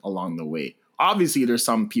person along the way. Obviously, there's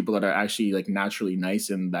some people that are actually like naturally nice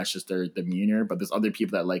and that's just their demeanor, but there's other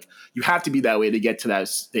people that like you have to be that way to get to that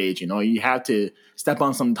stage. You have to step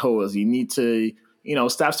on some toes. You need to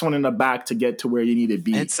stab someone in the back to get to where you need to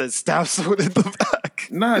be. It says stab someone in the back.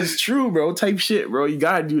 Nah, it's true, bro. Type shit, bro. You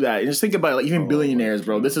gotta do that. And just think about it, like even billionaires,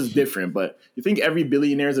 bro. This is different, but you think every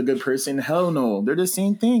billionaire is a good person? Hell no. They're the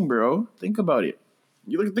same thing, bro. Think about it.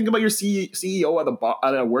 Think about your CEO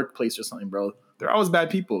at a workplace or something, bro. They're always bad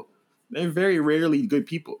people. They're very rarely good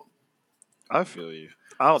people. I feel you.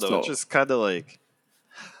 I don't know. It's just kind of like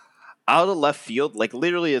out of left field. Like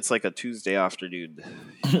literally, it's like a Tuesday afternoon.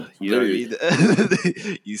 You know what I mean?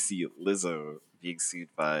 You see Lizzo being sued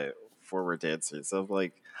by former dancers. So I'm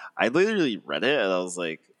like, I literally read it and I was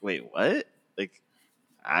like, wait, what? Like,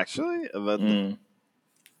 actually? And then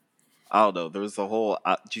I don't know. There was the whole.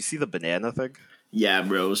 Do you see the banana thing? Yeah,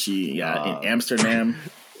 bro. In Amsterdam.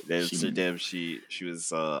 She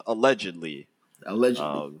was allegedly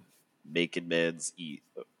making mans eat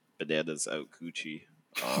bananas out coochie.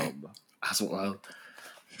 That's wild.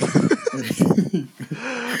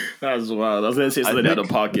 That's wild. I was gonna say something out of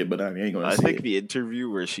pocket, but I ain't gonna. I think the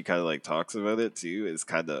interview where she kind of like talks about it too is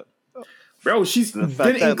kind of. Bro, she's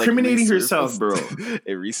been incriminating herself, bro.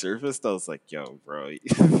 It resurfaced. I was like, "Yo, bro,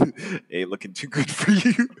 ain't looking too good for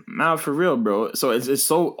you." Nah, for real, bro. So it's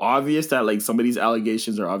so obvious that like some of these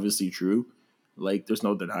allegations are obviously true. Like, there's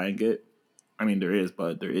no denying it. I mean, there is,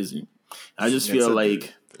 but there isn't. I just feel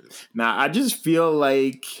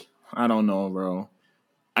like, I don't know, bro.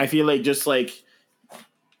 I feel like just like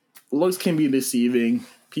looks can be deceiving,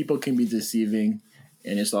 people can be deceiving,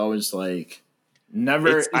 and it's always like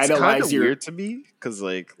never it's idolize kind of weird to me because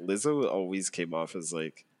like Lizzo always came off as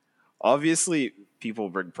like obviously people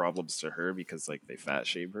bring problems to her because like they fat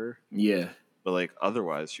shame her. Yeah. But like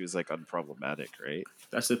otherwise she was like unproblematic, right?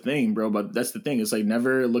 That's the thing, bro. But that's the thing. It's like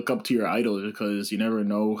never look up to your idols because you never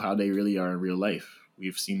know how they really are in real life.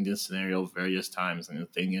 We've seen this scenario various times. And the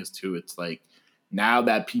thing is too, it's like now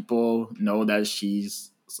that people know that she's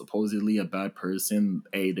supposedly a bad person,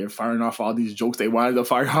 hey, they're firing off all these jokes they wanted to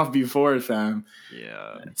fire off before, fam.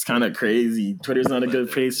 Yeah. It's kind of crazy. Twitter's not a good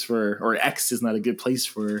place or X is not a good place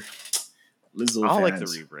for Lizzo I don't like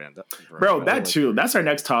fans. the rebrand. Bro, that too. That's our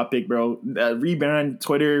next topic, bro. Rebrand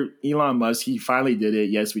Twitter, Elon Musk, he finally did it.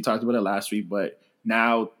 Yes, we talked about it last week, but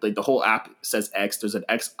now like the whole app says X. There's an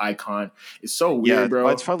X icon. It's so weird, bro.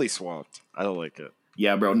 It's finally swapped. I don't like it.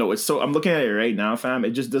 Yeah, bro. No, it's so I'm looking at it right now, fam.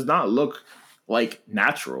 It just does not look like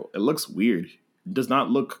natural. It looks weird. It does not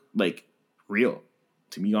look like real,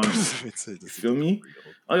 to be honest. You feel me?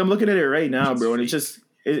 Like I'm looking at it right now, bro, and it's just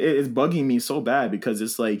it's bugging me so bad because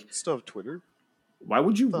it's like still have Twitter. Why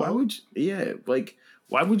would you do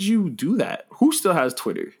that? Who still has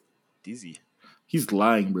Twitter? DZ. He's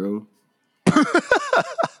lying, bro.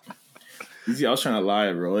 DZ, I was trying to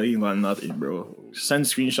lie, bro. He ain't lying nothing, bro. Send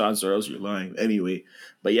screenshots or else you're lying. Anyway,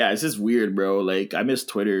 but yeah, it's just weird, bro. Like, I miss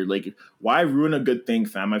Twitter. Like, why ruin a good thing,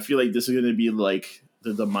 fam? I feel like this is gonna be like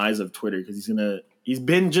the demise of Twitter because he's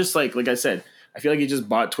been just like I said. I feel like he just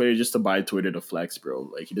bought Twitter just to buy Twitter to flex, bro.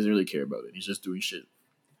 Like, he doesn't really care about it. He's just doing shit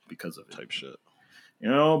because of it. Type shit.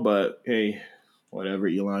 But hey, whatever,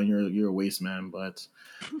 Elon, you're a waste man. But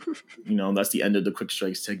that's the end of the quick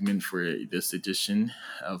strike segment for this edition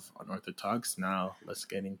of Unorthodox. Now let's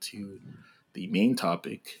get into the main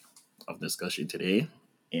topic of discussion today,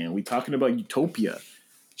 and we're talking about Utopia.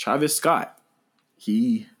 Travis Scott,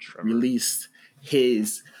 he released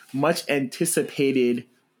his much anticipated.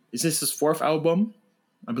 Is this his fourth album?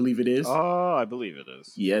 I believe it is. Oh, I believe it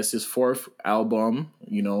is. Yes, his fourth album.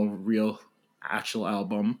 Real. Actual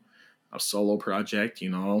album, a solo project.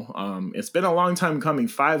 It's been a long time coming.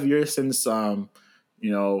 5 years since what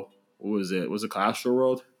was it? Was it Clash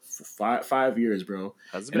World? 5 years, bro.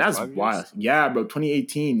 And that's wild. Yeah, bro.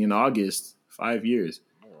 2018 in August. 5 years.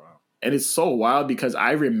 Oh wow. And it's so wild because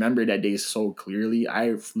I remember that day so clearly.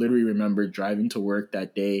 I literally remember driving to work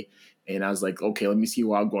that day, and I was like, okay, let me see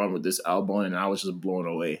where I'll go on with this album, and I was just blown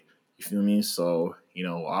away. You feel me? So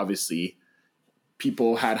obviously,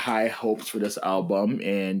 people had high hopes for this album,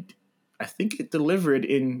 and I think it delivered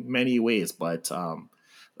in many ways. But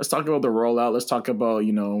let's talk about the rollout. Let's talk about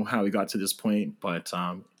how we got to this point. But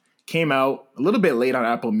came out a little bit late on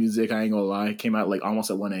Apple Music. I ain't gonna lie. Came out like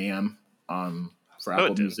almost at 1 a.m. For No, Apple it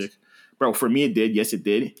didn't. Music, bro. For me, it did. Yes, it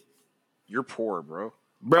did, You're poor, bro. I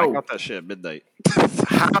bro. got that shit at midnight.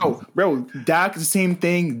 How, bro? Dak the same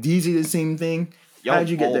thing. DZ the same thing. Yo, How'd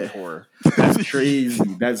you get all that? poor. That's crazy.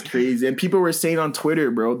 That's crazy. And people were saying on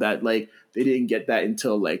Twitter, bro, that like they didn't get that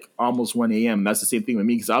until like almost 1 a.m. That's the same thing with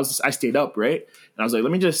me because I stayed up, right? And I was like,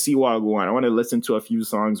 let me just see what I go on. I want to listen to a few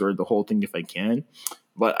songs or the whole thing if I can.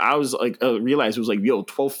 But I was like, realized it was like, yo,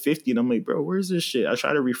 12:50, and I'm like, bro, where's this shit? I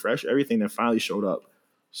tried to refresh everything and finally showed up.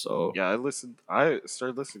 So Yeah, I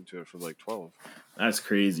started listening to it for like 12. that's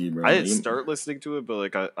crazy, bro. I didn't start listening to it, but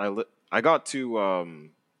like I got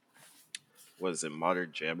to what is it,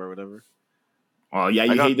 Modern Jam or whatever. Oh yeah,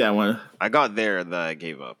 you hate that one. I got there and then I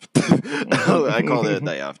gave up. I called it a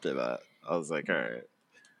day after that. I was like, all right,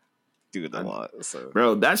 doing a lot. So,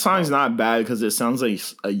 bro, that song's not bad because it sounds like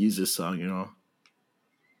a Yeezus song,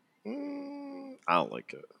 I don't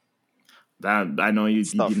like it. That I know you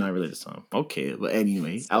not do for not me. relate to song. Okay, but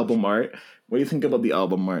anyway, It's not album art. What do you think about the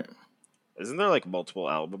album art? Isn't there like multiple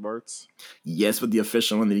album arts? Yes, but the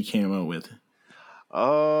official one that he came out with.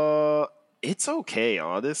 It's okay,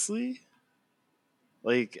 honestly.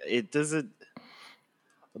 Like it doesn't.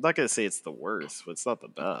 I'm not gonna say it's the worst, but it's not the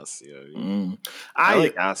best. You know what I mean? I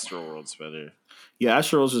like Astro World's better. Yeah,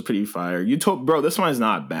 Astro World is pretty fire. Bro, this one is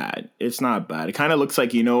not bad. It's not bad. It kind of looks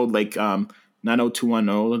like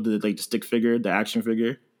 90210, the stick figure, the action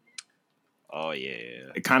figure. Oh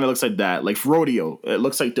yeah. It kind of looks like that, like rodeo. It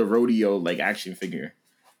looks like the rodeo like action figure.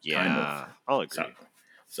 Yeah, kind of. I'll agree.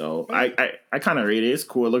 So I kind of rate it. It's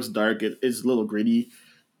cool. It looks dark. It's a little gritty,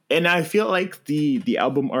 and I feel like the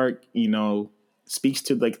album art, speaks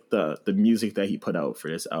to like the music that he put out for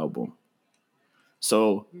this album.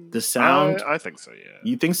 So the sound, I think so. Yeah.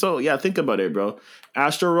 you think so? Yeah, think about it, bro.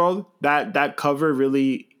 Astro World, that cover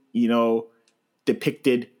really,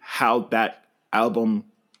 depicted how that album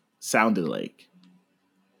sounded like.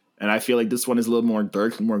 And I feel like this one is a little more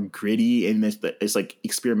dark, more gritty, and it's like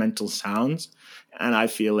experimental sounds. And I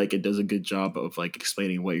feel like it does a good job of like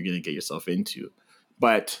explaining what you're gonna get yourself into.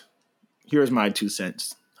 But here's my 2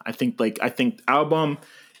 cents. I think album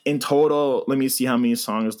in total. Let me see how many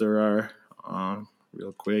songs there are.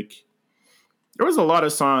 Real quick. There was a lot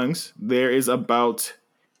of songs. There is about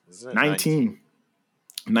 19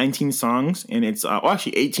 songs, and it's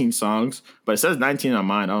actually 18 songs, but it says 19 on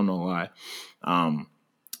mine. I don't know why.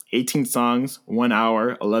 18 songs, 1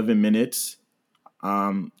 hour, 11 minutes.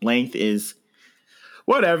 Length is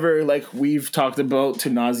whatever, like we've talked about to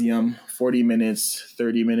nauseum. 40 minutes,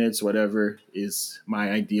 30 minutes, whatever is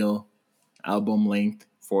my ideal album length.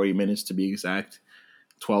 40 minutes to be exact.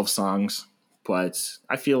 12 songs. But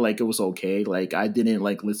I feel like it was okay. Like I didn't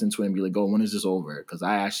like listen to it and be like, "Oh, when is this over?" Because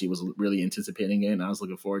I actually was really anticipating it and I was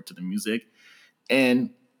looking forward to the music.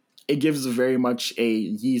 And it gives very much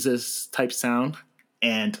a Yeezus type sound.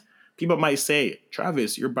 And people might say,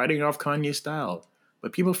 "Travis, you're biting off Kanye's style,"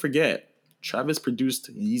 but people forget Travis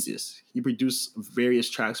produced Yeezus. He produced various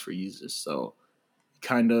tracks for Yeezus. So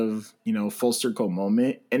kind of full circle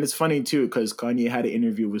moment. And it's funny too because Kanye had an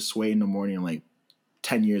interview with Sway in the Morning like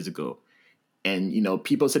 10 years ago. And,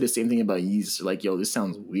 people said the same thing about Yeezus. Like, yo, this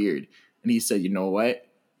sounds weird. And he said, you know what?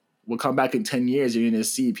 We'll come back in 10 years. You're going to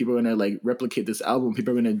see people are going to, like, replicate this album.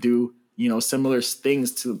 People are going to do, similar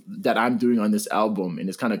things to that I'm doing on this album. And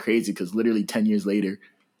it's kind of crazy because literally 10 years later,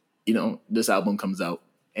 this album comes out.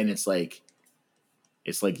 And it's like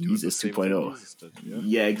Yeezus 2.0.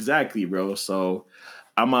 Yeah, exactly, bro. So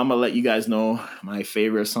I'm going to let you guys know my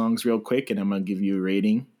favorite songs real quick. And I'm going to give you a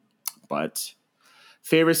rating. But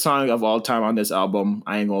favorite song of all time on this album,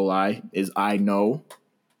 I ain't gonna lie, is I Know.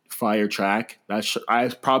 Fire track. I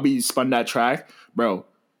probably spun that track, bro,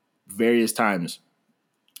 various times.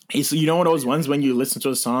 Hey, so you know those ones when you listen to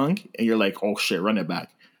a song and you're like, oh shit, run it back.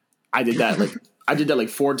 I did that like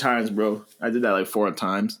 4 times, bro. I did that like 4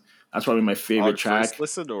 times. That's probably my favorite track.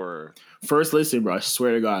 First listen, bro. I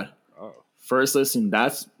swear to God. Oh. First listen.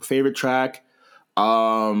 That's favorite track.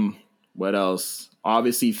 What else?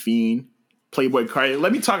 Obviously, Fiend. Playboy Cardi.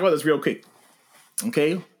 Let me talk about this real quick.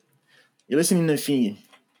 Okay? You're listening to Fiend.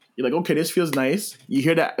 You're like, okay, this feels nice. You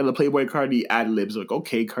hear that the Playboy Cardi ad-libs. Like,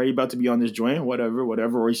 okay, Cardi about to be on this joint, whatever,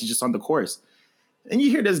 or she's just on the chorus. And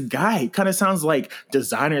you hear this guy. Kind of sounds like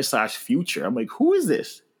Designer / Future. I'm like, who is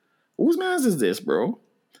this? Whose man's is this, bro?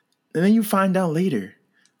 And then you find out later.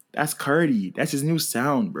 That's Cardi. That's his new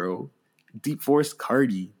sound, bro. Deep Force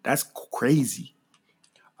Cardi. That's crazy.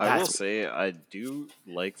 I will say I do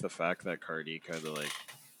like the fact that Cardi kind of like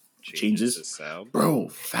changes his sound. Bro,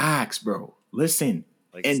 facts, bro. Listen.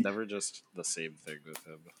 Like, it's never just the same thing with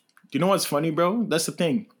him. You know what's funny, bro? That's the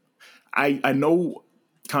thing. I know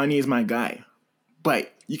Kanye is my guy,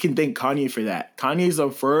 but you can thank Kanye for that. Kanye's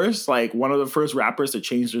the first, like, one of the first rappers to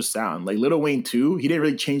change their sound. Like, Lil Wayne, too, he didn't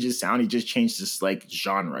really change his sound. He just changed his, like,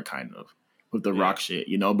 genre, kind of, with the rock shit,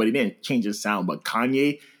 you know? But he didn't change his sound. But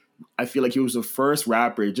Kanye, I feel like he was the first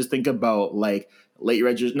rapper. Just think about, like, late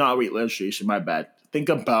registration, my bad. Think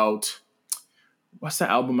about, what's that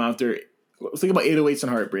album out there? Think about 808s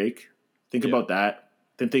and Heartbreak. Think about that.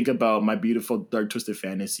 Then think about My Beautiful Dark Twisted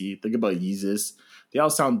Fantasy. Think about Yeezus. They all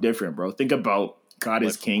sound different, bro. Think about God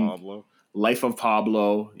is King. Life of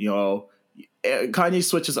Pablo. You know, Kanye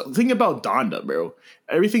switches up. Think about Donda, bro.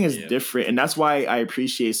 Everything is different. And that's why I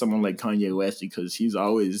appreciate someone like Kanye West, because he's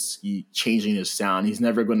always changing his sound. He's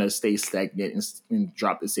never going to stay stagnant and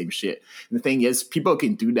drop the same shit. And the thing is, people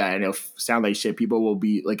can do that and it'll sound like shit. People will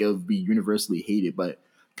be like, it'll be universally hated. But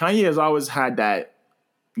Kanye has always had that,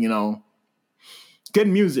 you know, good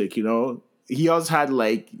music, you know. He always had,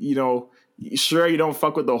 like, you know, sure, you don't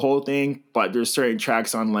fuck with the whole thing, but there's certain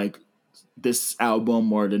tracks on, like, this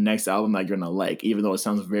album or the next album that you're gonna like, even though it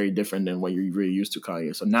sounds very different than what you're really used to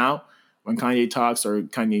Kanye. So now, when Kanye talks, or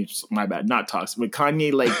Kanye, my bad, not talks, when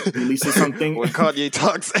Kanye, like, releases something. When Kanye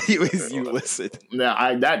talks, anyways, you listen.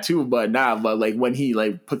 Yeah, that too, but like, when he,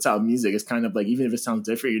 like, puts out music, it's kind of like, even if it sounds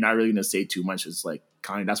different, you're not really gonna say too much. It's like,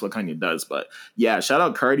 Kanye, that's what Kanye does. But yeah, shout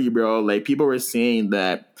out Cardi, bro. Like, people were saying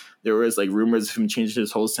that there was, like, rumors of him changing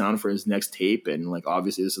his whole sound for his next tape, and, like,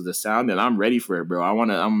 obviously this is the sound, and I'm ready for it, bro.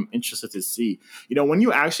 I'm interested to see. You know, when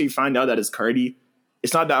you actually find out that it's Cardi,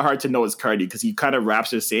 it's not that hard to know it's Cardi, because he kind of raps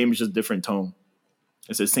the same, it's just different tone.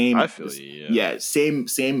 It's the same. I feel you. Yeah,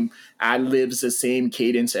 same ad libs, the same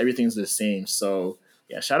cadence, everything's the same. So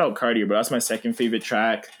yeah, shout out Cardi, bro. That's my second favorite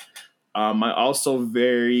track. I also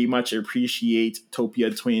very much appreciate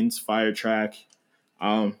Utopia Twins Fire track.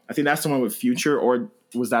 I think that's the one with Future, or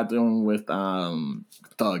was that the one with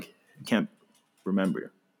Thug? I can't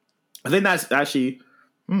remember. I think that's actually.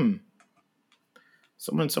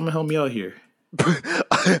 Someone help me out here.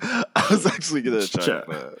 I was actually gonna check,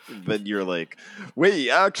 but then you're like, wait,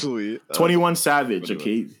 actually, 21 Savage.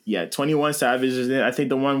 Okay, yeah, 21 Savage is it. I think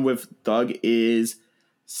the one with Thug is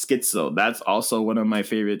Schizo. That's also one of my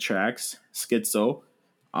favorite tracks. Schizo.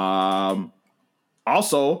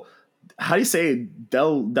 Also, how do you say it?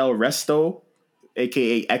 Del Resto,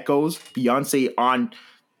 aka Echoes, Beyonce on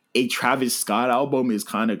a Travis Scott album is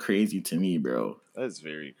kind of crazy to me, bro. That's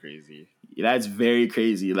very crazy. That's very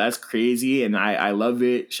crazy. That's crazy, and I love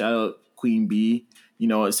it. Shout out Queen Bee. You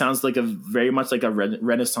know, it sounds like very much like a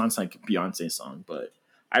Renaissance, like, Beyonce song, but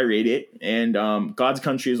I rate it. And God's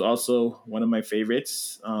Country is also one of my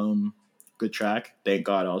favorites. Good track. Thank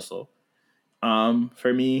God also.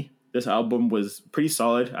 For me, this album was pretty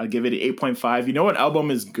solid. I'll give it an 8.5. You know what album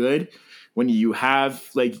is good? When you have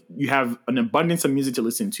an abundance of music to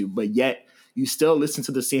listen to, but yet you still listen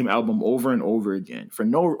to the same album over and over again for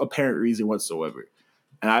no apparent reason whatsoever.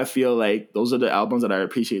 And I feel like those are the albums that I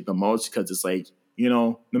appreciate the most, because it's like, you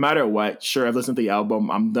know, no matter what, sure, I've listened to the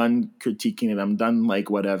album, I'm done critiquing it, I'm done, like,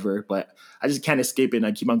 whatever, but I just can't escape it, and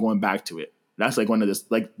I keep on going back to it. That's like one of this,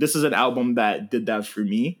 like, this is an album that did that for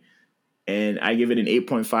me, and I give it an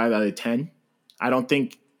 8.5 out of 10. I don't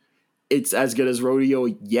think it's as good as Rodeo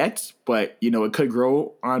yet, but, you know, it could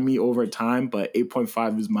grow on me over time, but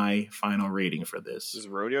 8.5 is my final rating for this. Is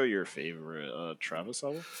Rodeo your favorite Travis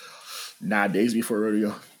album? Nah, Days Before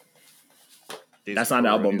Rodeo. That's not an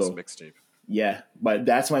album, though. Mixtape. Yeah, but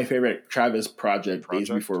that's my favorite Travis project, Days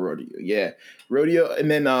Before Rodeo. Yeah, Rodeo,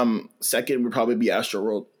 and then second would probably be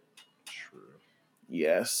Astroworld. True.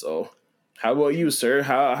 Yeah, so how about you, sir?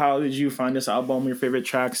 How did you find this album? Your favorite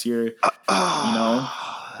tracks? Your, you know,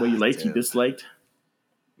 what you liked, you disliked?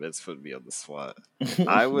 That's put me on the spot.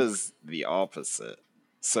 I was the opposite.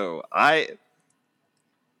 So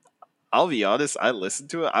I'll be honest, I listened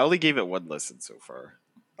to it. I only gave it one listen so far.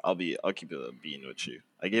 I'll keep it a bean with you.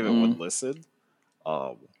 I gave it one listen.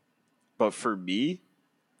 But for me,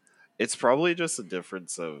 it's probably just a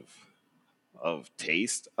difference of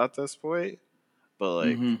taste at this point. But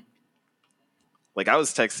like I was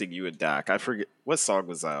texting you and Dak. I forget what song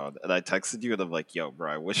was I on, and I texted you and I'm like, "Yo,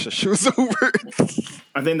 bro, I wish the shit was over."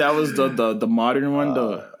 I think that was the modern one.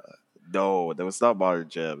 No, that was not Modern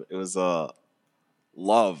Jam. It was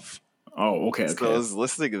Love. Oh, okay. So I was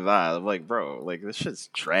listening to that. I'm like, bro, like, this shit's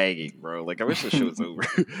dragging, bro. Like, I wish the shit was over.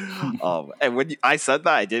 And when I said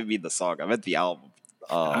that, I didn't mean the song. I meant the album.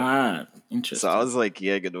 Interesting. So I was like,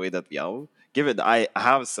 yeah, annoyed at the album. given I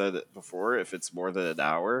have said it before, if it's more than an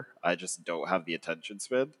hour, I just don't have the attention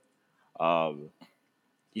span. Um,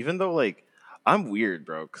 Even though like I'm weird,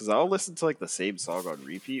 bro, because I'll listen to like the same song on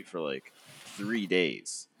repeat for like 3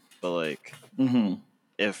 days. But like Mm-hmm.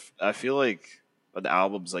 if I feel like an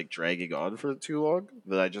album's like dragging on for too long,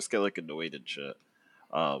 then I just get like annoyed and shit.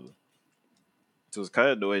 Um, so I was kind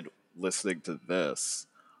of annoyed listening to this.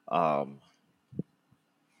 Um,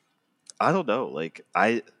 I don't know, like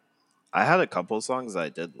I had a couple songs I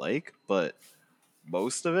did like, but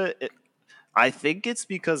most of it I think it's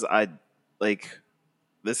because I like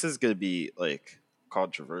this is gonna be like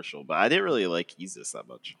controversial, but I didn't really like Yeezus that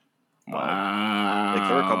much. Um, like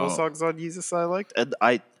there were a couple Wow. songs on Yeezus I liked, and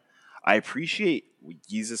I appreciate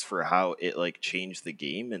Yeezus for how it like changed the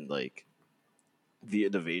game and like the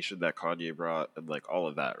innovation that Kanye brought and like all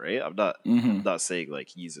of that. Right? Mm-hmm. I'm not saying like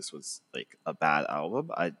Yeezus was like a bad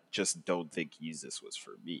album. I just don't think Yeezus was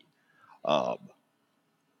for me. Um,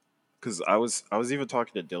 because I was even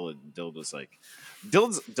talking to Dylan. Dylan was like,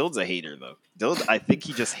 Dylan's a hater though. Dylan, I think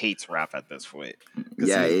he just hates rap at this point because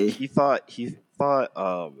Yeah. Eh? he thought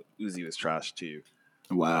Uzi was trash too.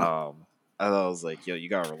 Wow. And I was like, yo, you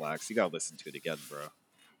gotta relax. You gotta listen to it again, bro.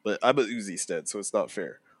 But I'm an Uzi stan, so it's not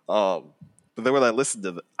fair. But then when I listened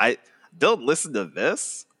to Dylan listened to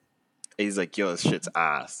this, and he's like, yo, this shit's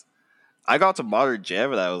ass. I got to Modern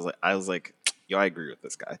Jam, and I was like, yo, I agree with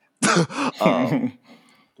this guy. um,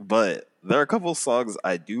 but there are a couple songs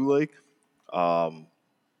I do like. Um,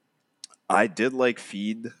 I did like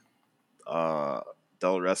Feed, uh,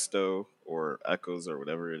 Del Resto or Echoes or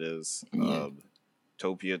whatever it is. Yeah.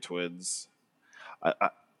 Utopia Twins. I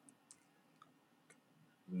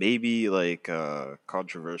maybe like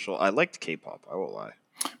controversial. I liked K-pop. I won't lie.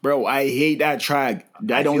 Bro, I hate that track.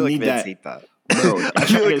 I I feel don't like need mans that. hate that. Bro, I that feel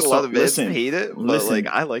track like a is lot so of mans listen. hate it, but like Listen.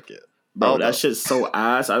 I like it. I Bro, don't that know. shit's so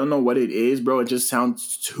ass. I don't know what it is, bro. It just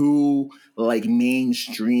sounds too like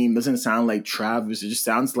mainstream. Doesn't sound like Travis. It just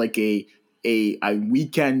sounds like a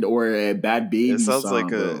Weekend or a Bad It Baby sounds like song,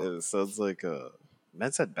 bro. a.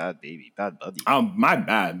 Man said Bad Baby, Bad Buddy. My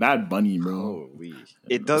bad, Bad Bunny, bro. Holy,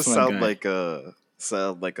 it That's does my guy.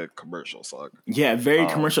 sound like a commercial song. Yeah, very Um,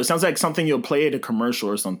 commercial. It sounds like something you'll play at a commercial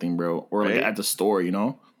or something, bro, or like right? at the store. You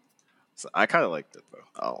know? So I kind of liked it though.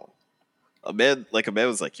 Oh, a man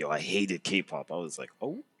was like, "Yo, I hated K-pop." I was like,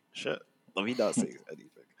 "Oh shit, let me not say anything."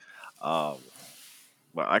 Um,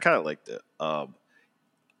 but I kind of liked it.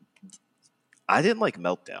 I didn't like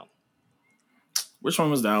Meltdown. Which one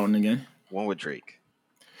was that one again? One with Drake.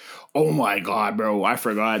 Oh my god, bro! I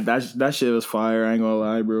forgot that shit was fire. I ain't gonna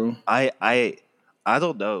lie, bro. I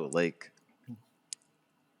don't know. Like,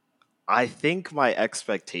 I think my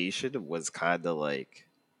expectation was kind of like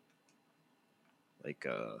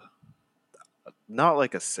not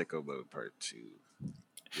like a sicko mode part two.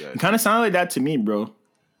 Yeah, I It kind mean, of sounded like that to me, bro.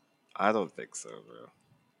 I don't think so, bro.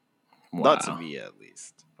 Not to Wow. me, at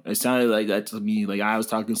least. It sounded like that to me. Like I was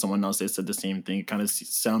talking to someone else, they said the same thing. It kind of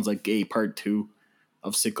sounds like a part two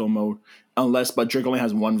of Sicko Mode, but Drake only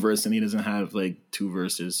has one verse and he doesn't have like two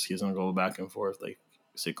verses. He doesn't go back and forth like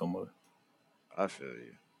Sicko Mode. I feel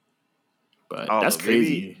you. But I don't that's know. Maybe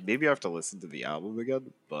crazy. maybe I have to listen to the album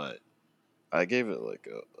again, but I gave it like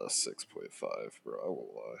a 6.5, bro. I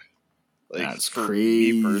won't lie. Like That's for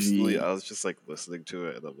me personally, crazy, I was just like listening to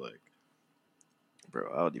it, and I'm like,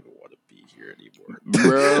 bro, I don't even want to be here anymore.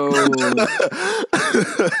 bro.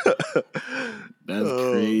 That's Oh,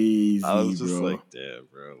 I crazy, was just bro. like, damn,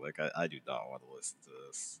 bro. Like I do not want to listen to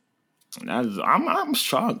this. I'm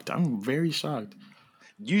shocked. I'm very shocked.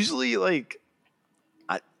 Usually, like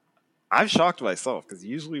I I'm shocked myself because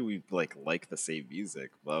usually we like the same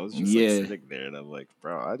music, but I was just like Yeah. sitting there and I'm like,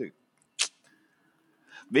 bro, I do.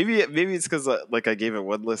 Maybe it's because like I gave it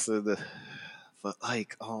one listen, but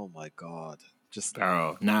like, oh my god, just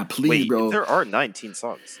Bro, nah, please, wait. bro. There are 19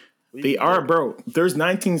 songs. What do you They mean are, there? bro. There's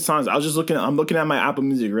 19 songs. I'm looking at my Apple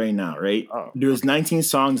Music right now, right? Oh, There's okay. 19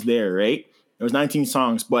 songs there, right? There's 19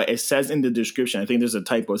 songs, but it says in the description, I think there's a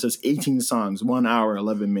typo. It says 18 songs, 1 hour,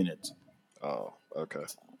 11 minutes. Oh, okay.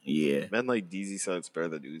 Yeah. Man, like DZ said, it's better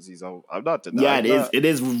than Uzi's. I'm not Yeah, it denying is. that. It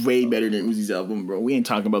is way better than Uzi's album, bro. We ain't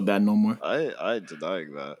talking about that no more. I ain't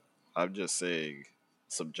denying that. I'm just saying,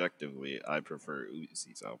 subjectively, I prefer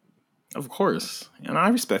Uzi's album. Of course. And I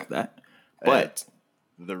respect that. And But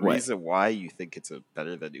the what? reason why you think it's a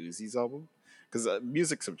better than Uzi's album, because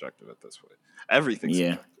music's subjective at this point. Everything's Yeah.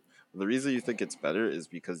 subjective. The reason you think it's better is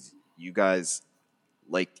because you guys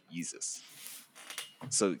liked Yeezus.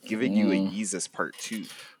 So giving you a Yeezus part two,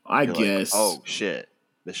 I you're like, guess. oh shit,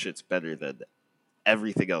 this shit's better than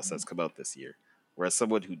everything else that's come out this year. Whereas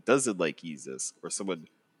someone who doesn't like Yeezus, or someone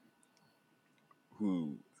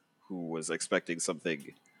who who was expecting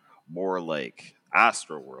something more like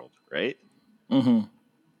Astroworld, right? Mm-hmm.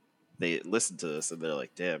 They listen to this and they're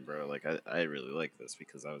like, damn, bro, like I really like this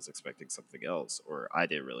because I was expecting something else, or I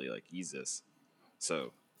didn't really like Yeezus.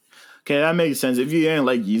 So Okay, that makes sense. If you didn't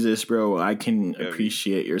like Jesus, bro, I can you know what I mean?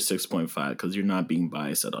 appreciate your 6.5 because you're not being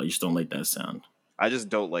biased at all. You just don't like that sound. I just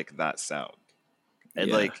don't like that sound. And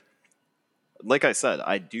Yeah. like I said,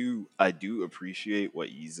 I do appreciate what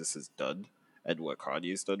Yeezus has done and what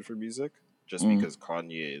Kanye's done for music, just because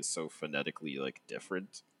Kanye is so phonetically like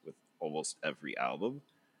different with almost every album.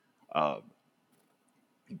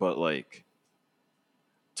 But like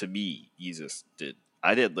to me, Yeezus did.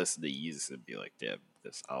 I didn't listen to Yeezus and be like, damn,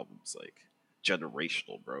 this album's like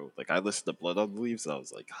generational, bro. Like I listened to Blood on the Leaves and I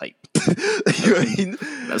was like hyped. You know what I mean?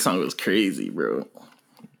 That song was crazy, bro.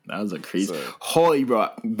 That was a crazy. So- Holy, bro.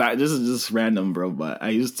 This is just random, bro. But I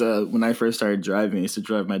used to, when I first started driving, I used to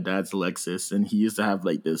drive my dad's Lexus, and he used to have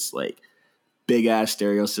like this like big ass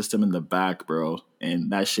stereo system in the back, bro.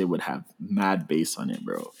 And that shit would have mad bass on it,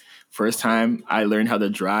 bro. First time I learned how to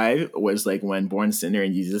drive was like when Born Sinner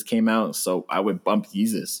and Yeezus came out. So I would bump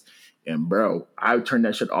Yeezus. And bro, I turned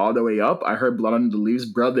that shit all the way up. I heard Blood on the Leaves,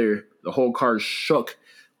 brother. The whole car shook.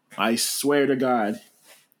 I swear to God.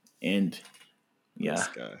 And yeah, This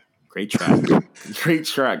guy. great track. Great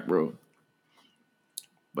track, bro.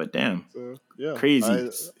 But damn, So yeah, crazy.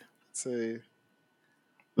 I'd say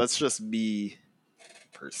that's just me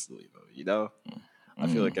personally, though. You know, I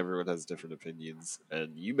feel like everyone has different opinions,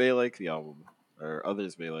 and you may like the album, or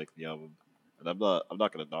others may like the album, and I'm not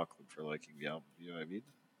gonna knock them for liking the album. You know what I mean?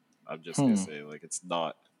 I'm just gonna say like it's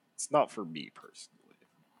not for me personally.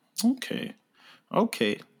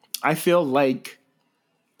 Okay. I feel like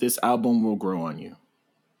this album will grow on you.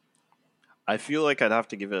 I feel like I'd have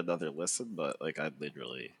to give it another listen, but like I'd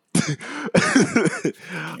literally.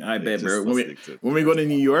 I bet, bro. When we go to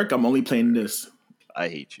New York, I'm only playing this. I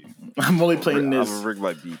hate you. I'm only playing this. I'm gonna bring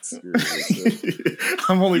my beats.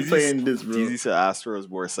 I'm only playing this, bro. Easy to Astro is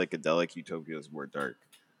more psychedelic. Utopia is more dark.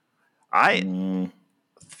 I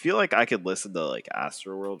feel like I could listen to like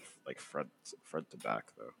Astroworld like front to back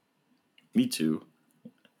though. Me too.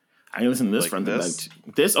 I listen to this Like front this? to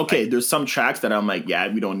back. This okay. There's some tracks that I'm like, yeah,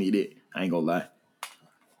 we don't need it. I ain't gonna lie.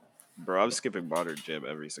 Bro, I'm skipping Modern Jam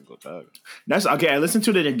every single time. That's okay. I listened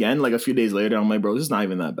to it again like a few days later. I'm like, bro, this is not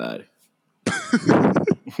even that bad.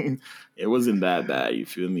 It wasn't that bad. You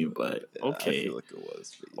feel me? But okay. I feel like it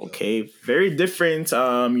was. But, you know. Okay, very different,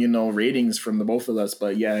 ratings from the both of us.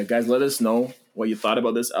 But yeah, guys, let us know what you thought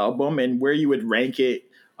about this album and where you would rank it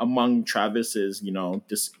among Travis's,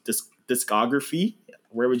 discography.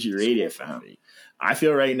 Where would you rate it, fam? I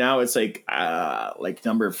feel right now it's like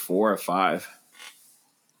number 4 or 5.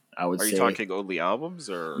 I would say. Are you talking only albums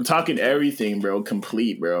or? I'm talking everything, bro.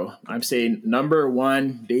 Complete, bro. I'm saying number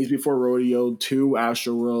 1, Days Before Rodeo. 2,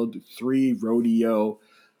 Astroworld. 3, Rodeo.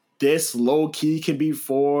 This low key can be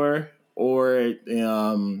 4, or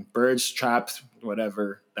Birds Trapped,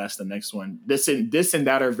 whatever. That's the next one. This and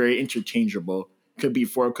that are very interchangeable. Could be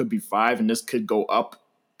 4, could be 5, and this could go up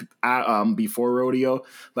before Rodeo.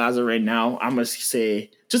 But as of right now, I'm gonna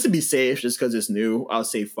say, just to be safe, just because it's new, I'll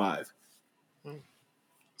say 5.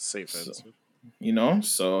 Safe answer.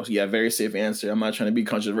 So yeah, very safe answer. I'm not trying to be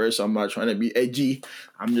controversial. I'm not trying to be edgy.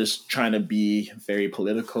 I'm just trying to be very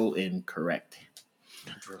political and correct.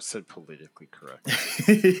 Bro said politically correct.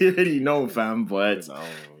 You already know, fam. But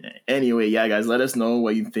anyway, yeah, guys, let us know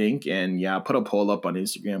what you think, and yeah, put a poll up on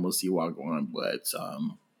Instagram. We'll see what goes on. But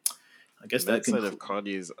I guess that said if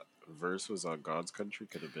Kanye's verse was on God's Country,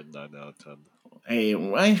 could have been 9 out of 10. Hey,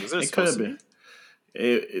 why? Was It could have been.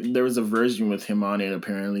 There was a version with him on it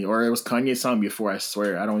apparently, or it was Kanye's song before. I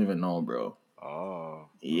swear, I don't even know, bro. Oh,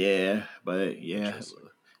 yeah, but yeah.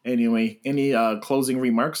 Anyway, any closing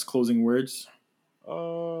remarks, closing words?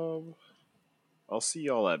 I'll see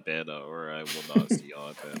y'all at Bana, or I will not see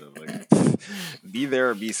y'all at Bana. Like, be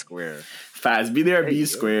there or be square. Fast, be there or be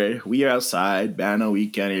square. We are outside, Bana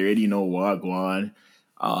weekend. You already know what go on.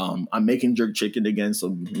 I'm making jerk chicken again, so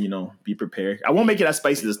be prepared. I won't make it as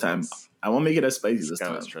spicy this time. I was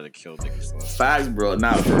trying to kill niggas. Facts, bro.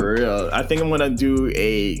 Not for real. I think I'm gonna do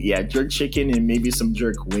a jerk chicken and maybe some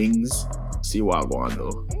jerk wings. See what I go on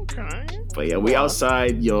though. Okay. But yeah, we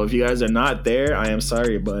outside. Yo, if you guys are not there, I am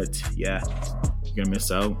sorry, but yeah, you're gonna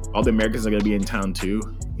miss out. All the Americans are gonna be in town too.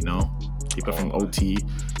 People from OT.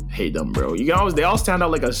 Hate them, bro. They all stand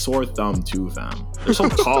out like a sore thumb too, fam. They're so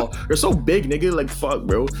tall. They're so big, nigga. Like fuck,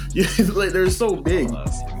 bro. Like they're so big.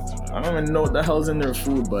 I don't even know what the hell's in their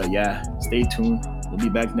food, but yeah, stay tuned. We'll be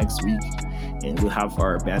back next week, and we'll have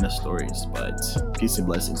our Bana stories. But peace and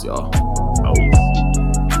blessings, y'all. Always.